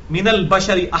من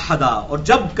البشر احدا، اور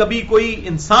جب کبھی کوئی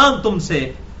انسان تم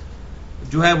سے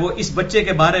جو ہے وہ اس بچے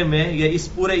کے بارے میں یا اس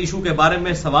پورے ایشو کے بارے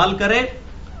میں سوال کرے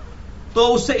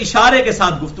تو اس سے اشارے کے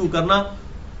ساتھ گفتگو کرنا.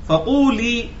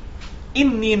 فقولی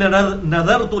انی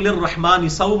نذرت للرحمن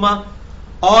صوما،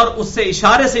 اور اس سے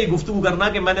اشارے سے ہی گفتگو کرنا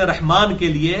کہ میں نے رحمان کے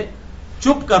لیے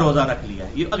چپ کا روزہ رکھ لیا.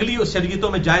 یہ اگلی شریعتوں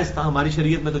میں جائز تھا، ہماری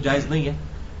شریعت میں تو جائز نہیں ہے.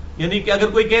 یعنی کہ اگر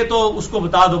کوئی کہے تو اس کو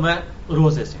بتا دو میں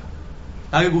روزے سے،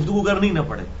 تاکہ گفتگو کرنی نہ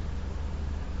پڑے.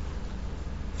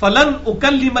 فلن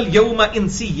اکلم اليوم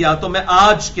انسیا، تو میں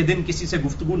آج کے دن کسی سے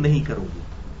گفتگو نہیں کروں گی.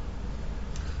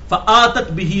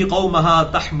 فآتت به قومها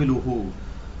تحملہ،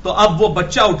 تو اب وہ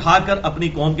بچہ اٹھا کر اپنی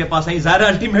قوم کے پاس آئی. ظاہر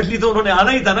الٹیمیٹلی تو انہوں نے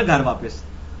آنا ہی تھا نا گھر واپس.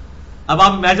 اب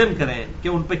آپ امیجن کریں کہ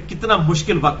ان پہ کتنا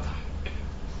مشکل وقت تھا.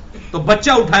 تو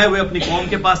بچہ اٹھائے ہوئے اپنی قوم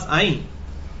کے پاس آئیں.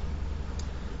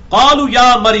 قالوا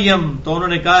یا مریم، تو انہوں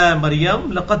نے کہا اے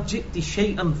مریم لقد جئت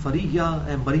شیئا فریا،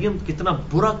 اے مریم کتنا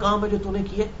برا کام ہے جو تو نے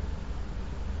کیا.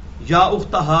 یا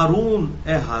اخت ہارون،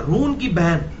 اے ہارون کی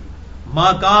بہن،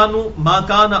 ما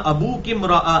کان ابوک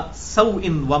امرأ سوء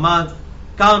وما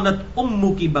کانت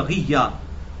امک بغیہ،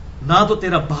 نہ تو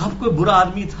تیرا باپ کوئی برا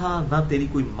آدمی تھا، نہ تیری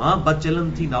کوئی ماں بدچلن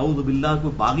تھی، نعوذ باللہ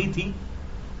کوئی باغی تھی.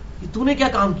 یہ تو نے کیا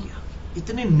کام کیا؟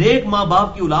 اتنے نیک ماں باپ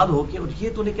کی اولاد ہو کے اور یہ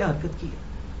تو نے کیا حرکت کی ہے؟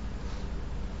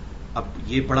 اب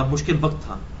یہ بڑا مشکل وقت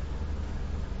تھا.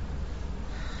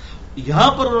 یہاں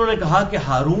پر انہوں نے کہا کہ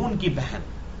ہارون کی بہن،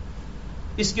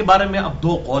 اس کے بارے میں اب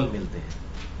دو قول ملتے ہیں.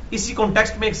 اسی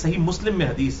کانٹیکسٹ میں ایک صحیح مسلم میں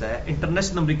حدیث ہے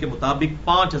انٹرنیشنل نمبر کے مطابق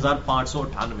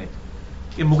 5598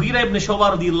 کہ مغیرہ ابن شعبہ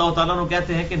رضی اللہ تعالیٰ عنہ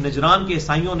کہتے ہیں کہ نجران کے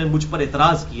عیسائیوں نے مجھ پر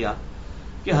اعتراض کیا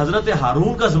کہ حضرت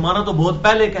ہارون کا زمانہ تو بہت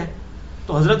پہلے کا ہے،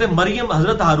 تو حضرت مریم،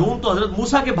 حضرت ہارون تو حضرت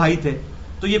موسیٰ کے بھائی تھے،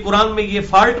 تو یہ قرآن میں یہ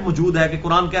فالٹ موجود ہے کہ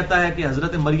قرآن کہتا ہے کہ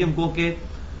حضرت مریم کو کہ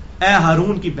اے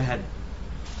ہارون کی بہن.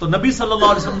 تو نبی صلی اللہ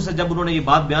علیہ وسلم سے جب انہوں نے یہ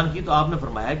بات بیان کی تو آپ نے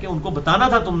فرمایا کہ ان کو بتانا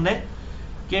تھا تم نے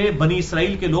کہ بنی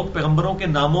اسرائیل کے لوگ پیغمبروں کے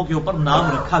ناموں کے اوپر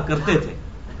نام رکھا کرتے تھے.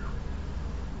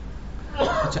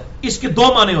 اچھا، اس کے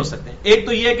دو معنی ہو سکتے ہیں. ایک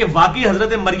تو یہ کہ واقعی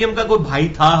حضرت مریم کا کوئی بھائی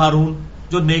تھا ہارون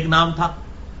جو نیک نام تھا،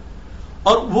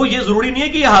 اور وہ یہ ضروری نہیں ہے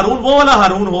کہ یہ ہارون وہ والا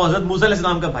ہارون ہو حضرت موسیٰ علیہ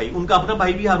السلام کا بھائی، ان کا اپنا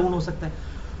بھائی بھی ہارون ہو سکتا ہے.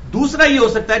 دوسرا یہ ہو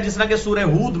سکتا ہے جس طرح کہ سورہ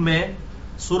ہود میں،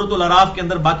 سورۃ الاعراف کے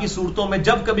اندر، باقی صورتوں میں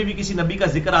جب کبھی بھی کسی نبی کا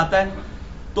ذکر آتا ہے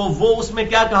تو وہ اس میں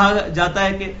کیا کہا جاتا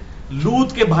ہے کہ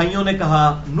لوط کے بھائیوں نے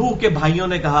کہا، نوح کے بھائیوں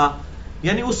نے کہا،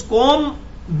 یعنی اس قوم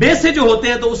میں سے جو ہوتے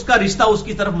ہیں تو اس کا رشتہ اس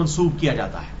کی طرف منسوب کیا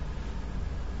جاتا ہے.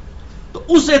 تو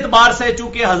اس اعتبار سے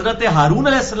چونکہ حضرت ہارون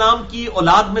علیہ السلام کی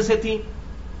اولاد میں سے تھی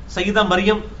سیدہ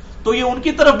مریم، تو یہ ان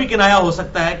کی طرف بھی کنایا ہو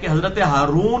سکتا ہے کہ حضرت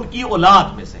ہارون کی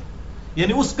اولاد میں سے،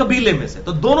 یعنی اس قبیلے میں سے.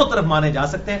 تو دونوں طرف مانے جا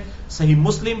سکتے ہیں. صحیح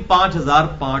مسلم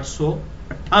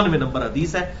 5598 نمبر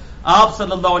حدیث ہے. آپ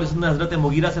صلی اللہ علیہ وسلم نے حضرت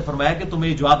مغیرہ سے فرمایا کہ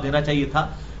تمہیں یہ جواب دینا چاہیے تھا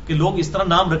کہ لوگ اس طرح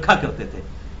نام رکھا کرتے تھے،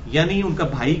 یعنی ان کا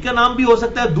بھائی کا نام بھی ہو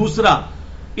سکتا ہے، دوسرا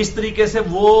اس طریقے سے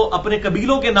وہ اپنے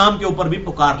قبیلوں کے نام کے اوپر بھی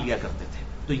پکار لیا کرتے تھے.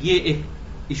 تو یہ ایک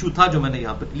ایشو تھا جو میں نے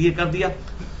یہاں پہ کلیئر کر دیا.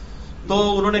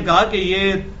 تو انہوں نے کہا کہ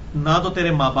یہ نہ تو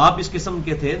تیرے ماں باپ اس قسم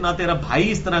کے تھے، نہ تیرا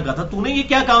بھائی اس طرح کا تھا، تو نے یہ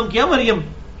کیا کام کیا مریم؟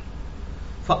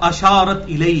 فاشارت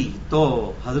الی،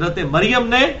 تو حضرت مریم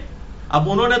نے، اب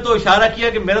انہوں نے تو اشارہ کیا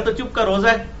کہ میرا تو چپ کا روزہ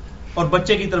ہے، اور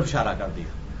بچے کی طرف اشارہ کر دیا.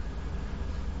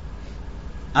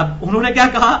 اب انہوں نے کیا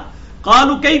کہا؟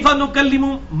 قالوا کیف نکلم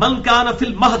من کان فی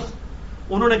المہد،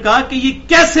 انہوں نے کہا کہ یہ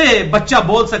کیسے بچہ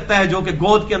بول سکتا ہے جو کہ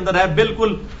گود کے اندر ہے،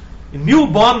 بالکل نیو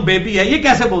بورن بیبی ہے، یہ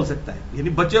کیسے بول سکتا ہے؟ یعنی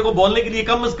بچے کو بولنے کے لیے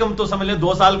کم از کم تو سمجھ لیں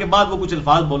 2 سال کے بعد وہ کچھ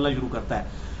الفاظ بولنا شروع کرتا ہے،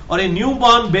 اور یہ نیو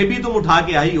بورن بیبی تم اٹھا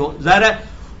کے آئی ہو. ظاہر ہے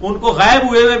ان کو غائب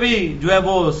ہوئے ہوئے بھی جو ہے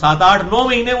وہ 7 8 9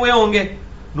 مہینے ہوئے ہوں گے.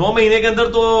 9 مہینے کے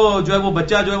اندر تو جو ہے وہ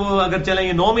بچہ جو ہے وہ اگر چلیں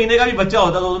گے 9 مہینے کا بھی بچہ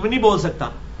ہوتا تو بھی نہیں بول سکتا،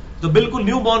 تو بالکل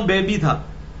نیو بورن بیبی تھا.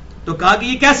 تو کہا کہ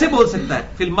یہ کیسے بول سکتا ہے؟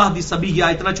 فی المہد صبیہ،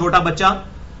 اتنا چھوٹا بچہ.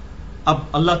 اب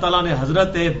اللہ تعالیٰ نے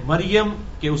حضرت مریم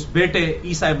کے اس بیٹے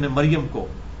عیسیٰ ابن مریم کو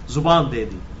زبان دے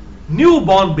دی، نیو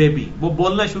بورن بیبی، وہ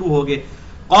بولنا شروع ہو گئے.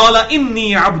 قال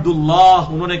انی عبد اللہ،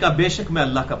 انہوں نے کہا بے شک میں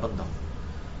اللہ کا بندہ ہوں.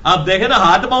 آپ دیکھیں نا،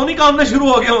 ہاتھ پاؤں نہیں کامنا شروع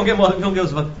ہو گئے ہوں گے مولویوں کے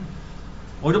اس وقت.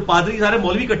 اور جو پادری سارے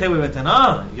مولوی اکٹھے ہوئے تھے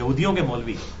نا، یہودیوں کے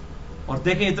مولوی، اور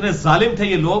دیکھیں اتنے ظالم تھے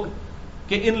یہ لوگ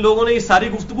کہ ان لوگوں نے یہ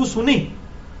ساری گفتگو سنی.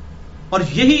 اور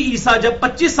یہی عیسیٰ جب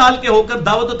 25 سال کے ہو کر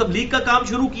دعوت و تبلیغ کا کام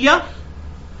شروع کیا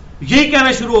یہی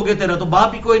کہنا شروع ہو گیا تیرا تو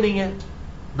باپ ہی کوئی نہیں ہے،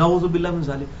 نعوذ باللہ من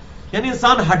ذالک. یعنی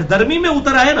انسان ہٹ درمی میں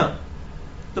اتر آئے نا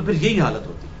تو پھر یہی حالت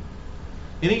ہوتی ہے.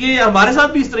 یعنی یہ ہمارے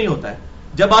ساتھ بھی اس طرح ہی ہوتا ہے.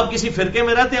 جب آپ کسی فرقے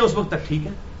میں رہتے ہیں اس وقت تک ٹھیک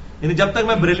ہے، یعنی جب تک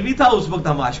میں بریلوی تھا اس وقت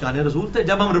ہم عاشقان رسول تھے.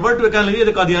 جب ہم ریورٹ ہوئے کہنے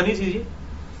لگے قادیانی سی جی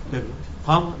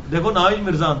دیکھو نا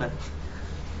مرزا آتا ہے.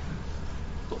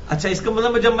 تو اچھا اس کا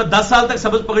مطلب جب میں 10 سال تک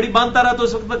سبز پگڑی باندھتا رہا تو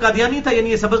اس وقت میں قادیانی تھا، یعنی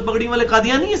یہ سبز پگڑی والے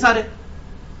قادیانی ہیں سارے،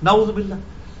 نعوذ باللہ.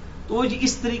 تو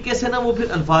اس طریقے سے نا وہ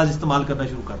پھر الفاظ استعمال کرنا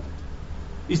شروع کر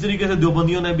دیتے. اس طریقے سے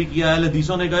دیوبندیوں نے بھی کیا، اہل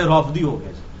حدیثوں نے کہا رافضی ہو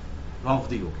گیا،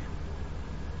 رافضی ہو گیا.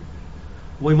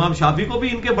 وہ امام شافعی کو بھی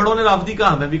ان کے بڑوں نے رافضی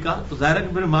کہا، ہمیں بھی کہا. تو ظاہر ہے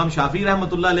کہ پھر امام شافعی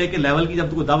رحمۃ اللہ علیہ کے لیول کی جب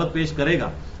تو کوئی دعوت پیش کرے گا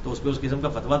تو اس پہ اس قسم کا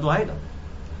فتویٰ تو آئے گا.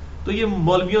 تو یہ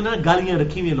مولویوں نے گالیاں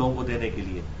رکھی ہوئی لوگوں کو دینے کے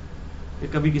لیے کہ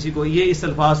کبھی کسی کو یہ اس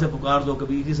الفاظ سے پکار دو،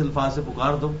 کبھی اس الفاظ سے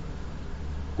پکار دو.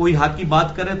 کوئی حق کی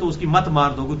بات کرے تو اس کی مت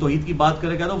مار دو، کوئی توحید کی بات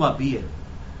کرے کہہ دو وہابی ہے،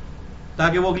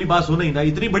 تاکہ وہ اگلی بات سنے ہی نہ.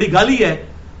 اتنی بڑی گالی ہے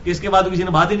کہ اس کے بعد کسی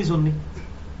نے بات ہی نہیں سننی.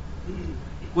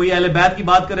 کوئی اہل بیت کی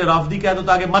بات کرے رافضی کہہ دو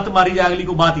تاکہ مت ماری جائے، اگلی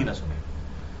کو بات ہی نہ سنے.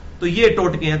 تو یہ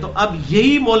ٹوٹکے ہیں. تو اب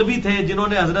یہی مولوی تھے جنہوں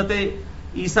نے حضرت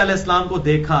عیسیٰ علیہ السلام کو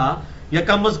دیکھا، یا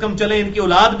کم از کم چلے ان کی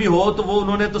اولاد بھی ہو تو وہ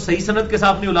انہوں نے تو صحیح سند کے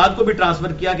ساتھ اپنی اولاد کو بھی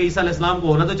ٹرانسفر کیا کہ عیسیٰ علیہ السلام کو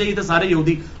ہونا تو چاہیے تھا، سارے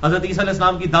یہودی حضرت عیسیٰ علیہ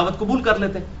السلام کی دعوت قبول کر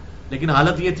لیتے. لیکن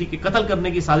حالت یہ تھی کہ قتل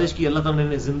کرنے کی سازش کی، اللہ تعالیٰ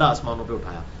نے زندہ آسمانوں پہ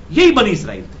اٹھایا. یہی بنی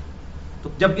اسرائیل تھے. تو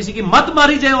جب کسی کی مت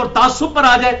ماری جائے اور تعصب پر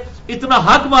آ جائے، اتنا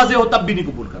حق واضح ہو تب بھی نہیں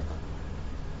قبول کرتا.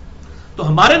 تو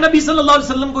ہمارے نبی صلی اللہ علیہ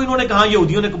وسلم کو انہوں نے کہا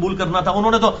یہودیوں نے قبول کرنا تھا.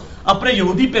 انہوں نے تو اپنے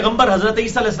یہودی پیغمبر حضرت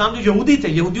عیسیٰ علیہ السلام جو یہودی تھے،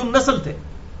 یہودی النسل تھے،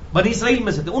 بنی اسرائیل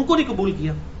میں سے تھے، ان کو نہیں قبول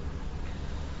کیا.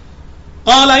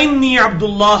 قال انی عبد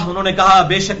اللہ، انہوں نے کہا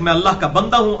بے شک میں اللہ کا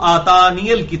بندہ ہوں.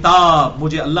 آتانی الکتاب،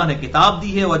 مجھے اللہ نے کتاب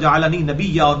دی ہے. وجعلنی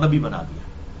نبیا، اور نبی بنا دیا.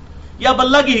 یہ اب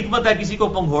اللہ کی حکمت ہے، کسی کو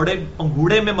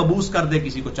پنگھوڑے میں مبوس کر دے،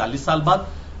 کسی کو 40 سال بعد.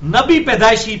 نبی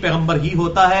پیدائشی پیغمبر ہی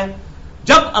ہوتا ہے،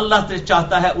 جب اللہ سے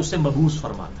چاہتا ہے اسے مبوس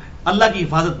فرماتا ہے، اللہ کی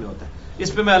حفاظت میں ہوتا ہے.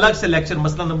 اس پہ میں الگ سے لیکچر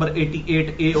مسئلہ نمبر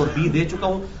 88A اور B دے چکا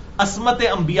ہوں. عصمت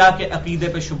انبیاء کے عقیدے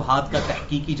پہ شبہات کا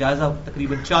تحقیقی جائزہ،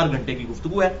 تقریباً 4 گھنٹے کی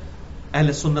گفتگو ہے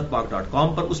اہل سنت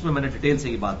پاک.com پر. اس میں نے ڈیٹیل سے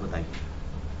یہ بات بتائی.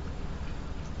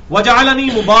 وجعلنی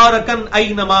مبارکن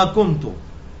اینما کنت،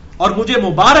 اور مجھے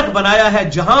مبارک بنایا ہے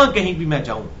جہاں کہیں بھی میں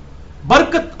جاؤں.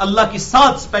 برکت اللہ کی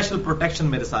ساتھ اسپیشل پروٹیکشن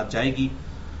میرے ساتھ جائے گی.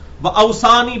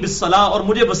 وأوصانی بالصلاۃ، اور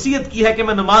مجھے وصیت کی ہے کہ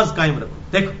میں نماز قائم رکھوں.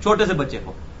 دیکھو چھوٹے سے بچے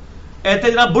کو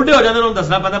ایسے جناب بڈھے ہو جاتے ہیں، انہوں نے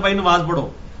دسنا پڑتا بھائی نماز پڑھو.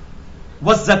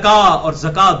 والزکاۃ، اور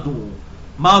زکات دوں.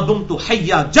 ما دمت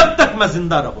حیا، جب تک میں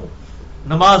زندہ رہوں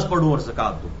نماز پڑھوں اور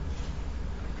زکات دوں.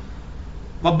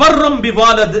 وبرم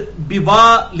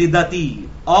بوالدتی،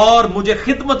 اور مجھے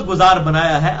خدمت گزار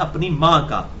بنایا ہے اپنی ماں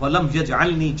کا. ولم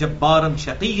یجعلنی جبارا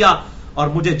شقیا، اور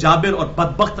مجھے جابر اور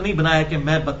بدبخت نہیں بنایا کہ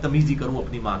میں بدتمیزی کروں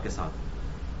اپنی ماں کے ساتھ.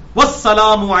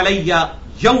 والسلام علی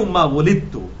یوم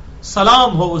ولدت،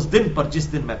 سلام ہو اس دن پر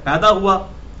جس دن میں پیدا ہوا.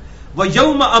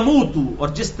 ویوم اموت، اور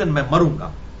جس دن میں مروں گا.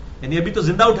 یعنی ابھی تو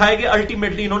زندہ اٹھائے گئے،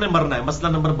 الٹیمیٹلی انہوں نے مرنا ہے. مسئلہ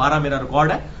نمبر 12 میرا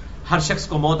ریکارڈ ہے. ہر شخص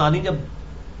کو موت آنی، جب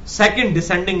سیکنڈ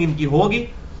ڈسینڈنگ ان کی ہوگی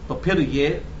تو پھر یہ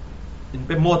ان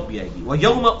پہ موت بھی آئے گی.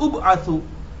 وَيَوْمَ أُبْعَثُ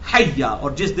حَيًّا،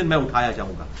 اور جس دن میں اٹھایا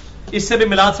جاؤں گا. اس سے بھی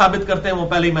میلاد ثابت کرتے ہیں، وہ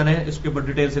پہلے ہی میں نے اس کے اوپر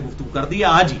ڈیٹیل سے گفتگو کر دیا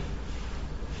آج ہی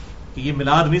کہ یہ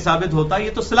میلاد نہیں ثابت ہوتا،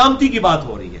 یہ تو سلامتی کی بات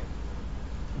ہو رہی ہے.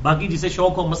 باقی جسے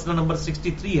شوق ہو، مسئلہ نمبر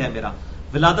 63 ہے میرا،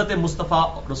 ولادت مصطفیٰ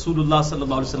رسول اللہ صلی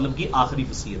اللہ علیہ وسلم کی آخری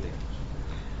وصیت ہے.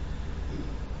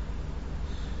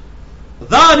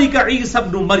 ذَلِكَ عِيسَى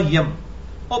ابْنُ مَرْيَمَ،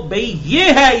 اور بھئی یہ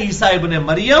ہے عیسیٰ ابن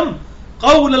مریم.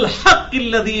 قول الحق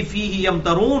الذی فیہ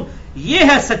یمترون، یہ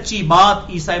ہے سچی بات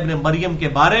عیسیٰ ابن مریم کے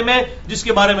بارے میں جس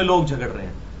کے بارے میں لوگ جھگڑ رہے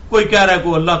ہیں. کوئی کہہ رہا ہے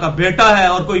کوئی اللہ کا بیٹا ہے،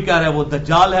 اور کوئی کہہ رہا ہے وہ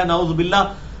دجال ہے، نعوذ باللہ.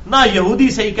 نہ یہودی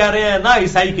صحیح کہہ رہے ہیں، نہ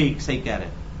عیسائی صحیح کہہ رہے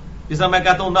ہیں. جس طرح میں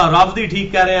کہتا ہوں، نہ رافضی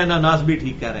ٹھیک کہہ رہے ہیں، نہ ناصبی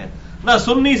ٹھیک کہہ رہے ہیں، نہ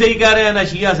سنی صحیح کہہ رہے ہیں، نہ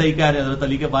شیعہ صحیح کہہ رہے ہیں. حضرت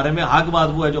علی کے بارے میں حق بات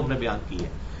وہ ہے جو ہم نے بیان کی ہے.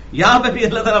 یہاں پہ بھی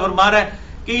اللہ تعالیٰ فرما رہا ہے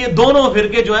کہ یہ دونوں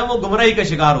فرقے جو ہیں وہ گمراہی کا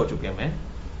شکار ہو چکے ہیں،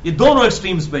 یہ دونوں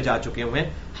ایکسٹریمز پہ جا چکے ہوئے ہیں.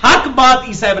 حق بات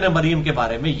عیسیٰ ابن مریم کے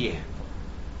بارے میں یہ ہے.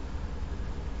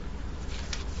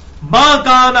 ما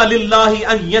کان للہ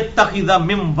ان یتخذ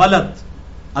من ولد،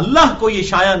 اللہ کو یہ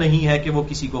شایع نہیں ہے کہ وہ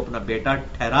کسی کو اپنا بیٹا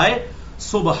ٹھہرائے.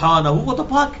 سبحانہ، وہ تو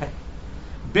پاک ہے.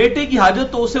 بیٹے کی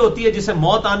حاجت تو اسے ہوتی ہے جسے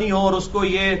موت آنی ہو اور اس کو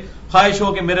یہ خواہش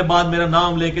ہو کہ میرے بعد میرا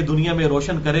نام لے کے دنیا میں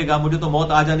روشن کرے گا، مجھے تو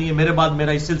موت آ جانی ہے، میرے بعد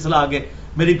میرا اس سلسلہ آگے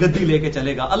میری گدی لے کے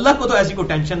چلے گا. اللہ کو تو ایسی کوئی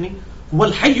ٹینشن نہیں. وہ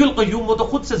الحی القیوم، وہ تو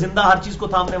خود سے زندہ، ہر چیز کو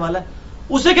تھامنے والا ہے.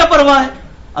 اسے کیا پرواہ ہے؟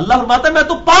 اللہ فرماتا ہے میں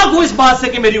تو پاک ہوں اس بات سے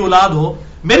کہ میری اولاد ہو،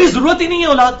 میری ضرورت ہی نہیں ہے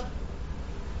اولاد.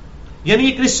 یعنی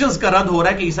یہ کرسچنز کا رد ہو رہا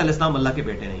ہے کہ عیسیٰ علیہ السلام اللہ کے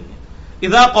بیٹے نہیں ہیں.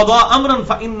 اذا قضى امرا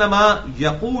فانما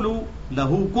يقول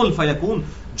له كن فيكون،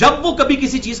 جب وہ کبھی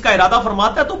کسی چیز کا ارادہ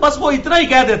فرماتا ہے تو بس وہ اتنا ہی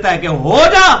کہہ دیتا ہے کہ ہو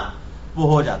جا، وہ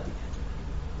ہو جاتی ہے.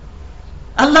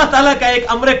 اللہ تعالیٰ کا ایک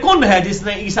امر کن ہے جس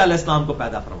نے عیسیٰ علیہ السلام کو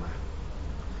پیدا فرمایا.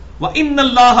 وَإِنَّ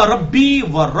اللَّهَ رَبِّي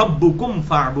وَرَبُّكُمْ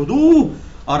فَاعْبُدُوهُ،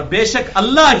 اور بے شک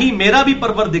اللہ ہی میرا بھی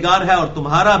پروردگار ہے اور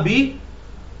تمہارا بھی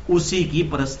اسی کی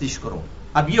پرستش کرو.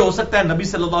 اب یہ ہو سکتا ہے نبی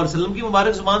صلی اللہ علیہ وسلم کی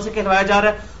مبارک زبان سے کہلوایا جا رہا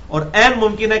ہے، اور عین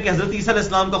ممکن ہے کہ حضرت عیسیٰ علیہ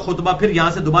السلام کا خطبہ پھر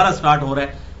یہاں سے دوبارہ سٹارٹ ہو رہا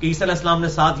ہے کہ عیسیٰ علیہ السلام نے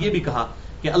ساتھ یہ بھی کہا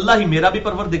کہ اللہ ہی میرا بھی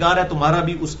پروردگار ہے، تمہارا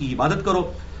بھی اس کی عبادت کرو.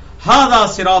 ھذا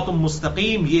صراط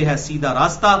مستقیم، یہ ہے سیدھا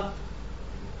راستہ.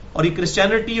 اور یہ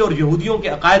کرسچینٹی اور یہودیوں کے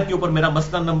عقائد کے اوپر میرا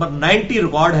مسئلہ نمبر 90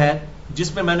 ریکارڈ ہے،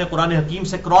 جس میں نے قرآن حکیم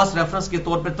سے کراس ریفرنس کے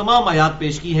طور پر تمام آیات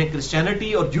پیش کی ہیں.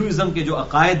 کرسچینٹی اور جوئزم کے جو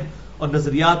عقائد اور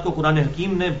نظریات کو قرآن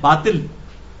حکیم نے باطل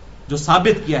جو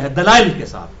ثابت کیا ہے دلائل کے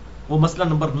ساتھ، وہ مسئلہ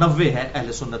نمبر 90 ہے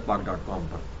اہل سنت پاک.com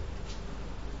پر.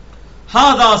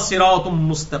 ھذا صراط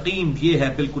مستقیم، یہ ہے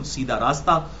بالکل سیدھا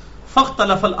راستہ.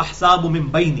 فاختلف الاحزاب من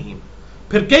بینہم،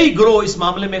 پھر کئی گروہ اس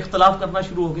معاملے میں اختلاف کرنا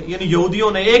شروع ہو گئے. یعنی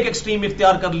یہودیوں نے ایک ایکسٹریم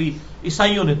اختیار کر لی،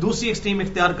 عیسائیوں نے دوسری ایکسٹریم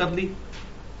اختیار کر لی.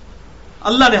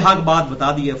 اللہ نے حق بات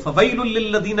بتا دی ہے. فویل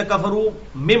للذین کفروا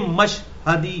من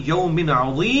مشہد یوم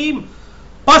عظیم،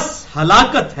 پس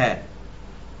ہلاکت ہے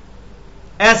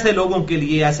ایسے لوگوں کے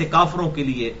لیے، ایسے کافروں کے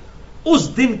لیے اس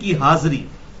دن کی حاضری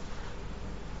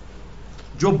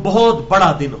جو بہت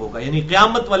بڑا دن ہوگا. یعنی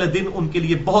قیامت والے دن ان کے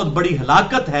لیے بہت بڑی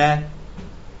ہلاکت ہے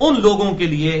ان لوگوں کے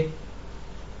لیے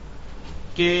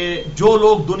کہ جو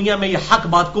لوگ دنیا میں یہ حق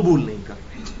بات قبول نہیں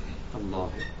کرتے.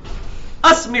 اللہ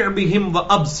اسمع بہم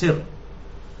وابصر،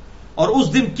 اور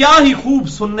اس دن کیا ہی خوب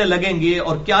سننے لگیں گے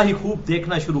اور کیا ہی خوب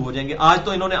دیکھنا شروع ہو جائیں گے. آج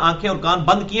تو انہوں نے آنکھیں اور کان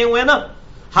بند کیے ہوئے ہیں نا،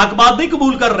 حق بات نہیں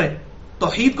قبول کر رہے،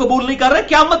 توحید قبول نہیں کر رہے.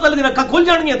 قیامت والے دن اکھا کھل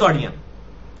جانی ہیں تھوڑیاں.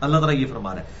 اللہ تعالیٰ یہ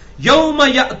فرما رہا ہے یوم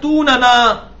یأتوننا،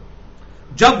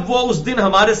 جب وہ اس دن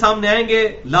ہمارے سامنے آئیں گے.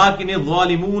 لیکن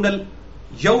الظالمون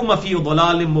یوم فی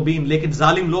ضلال مبین، لیکن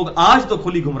ظالم لوگ آج تو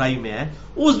کھلی گمراہی میں ہیں.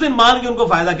 اس دن مان کے ان کو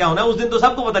فائدہ کیا ہونا ہے؟ اس دن تو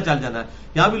سب کو پتہ چل جانا ہے.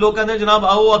 یہاں بھی لوگ کہتے ہیں جناب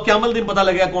آؤ قیامت دن پتہ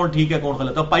لگے گا کون ٹھیک ہے کون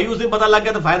غلط ہے. پائی اس دن پتہ لگ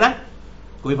گیا تو فائدہ ہے؟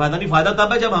 کوئی فائدہ نہیں. فائدہ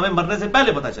تب ہے جب ہمیں مرنے سے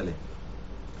پہلے پتہ چلے.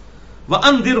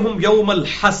 وانذرہم یوم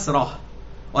الحسرہ،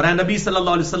 اور اے نبی صلی اللہ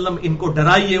علیہ وسلم ان کو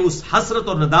ڈرائیے اس حسرت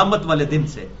اور ندامت والے دن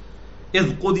سے. اذ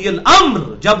قضی الامر،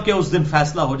 جبکہ اس دن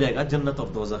فیصلہ ہو جائے گا جنت اور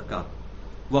دوزخ کا.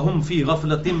 وہم فی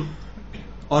غفلۃ،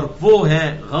 اور وہ ہیں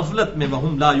غفلت میں.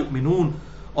 وہم لا یؤمنون،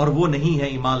 اور وہ نہیں ہیں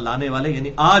ایمان لانے والے. یعنی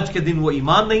آج کے دن وہ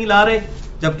ایمان نہیں لا رہے،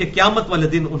 جبکہ قیامت والے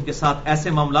دن ان کے ساتھ ایسے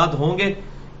معاملات ہوں گے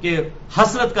کہ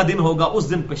حسرت کا دن ہوگا. اس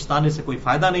دن پچھتانے سے کوئی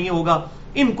فائدہ نہیں ہوگا.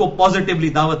 ان کو پازیٹیولی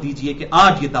دعوت دیجیے کہ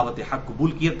آج یہ دعوت حق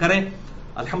قبول کریں.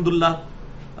 الحمدللہ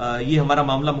یہ ہمارا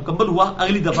معاملہ مکمل ہوا.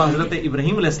 اگلی دفعہ حضرت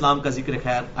ابراہیم علیہ السلام کا ذکر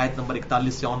خیر آیت نمبر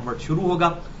 41 سے آن ورڈ شروع ہوگا.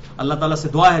 اللہ تعالیٰ سے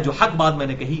دعا ہے جو حق بات میں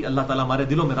نے کہی اللہ تعالیٰ ہمارے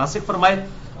دلوں میں راسخ فرمائے.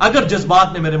 اگر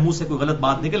جذبات میں میرے منہ سے کوئی غلط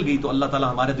بات نکل گئی تو اللہ تعالیٰ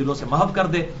ہمارے دلوں سے محو کر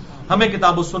دے. ہمیں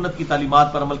کتاب و سنت کی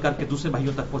تعلیمات پر عمل کر کے دوسرے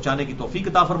بھائیوں تک پہنچانے کی توفیق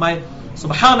عطا فرمائے.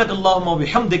 سبحانک اللہم و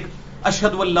بحمدک،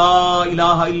 اشہد ان لا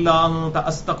الہ الا انت،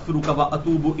 استغفرک و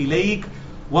اتوب الیک،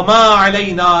 وما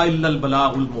علینا الا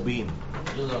البلاغ المبین.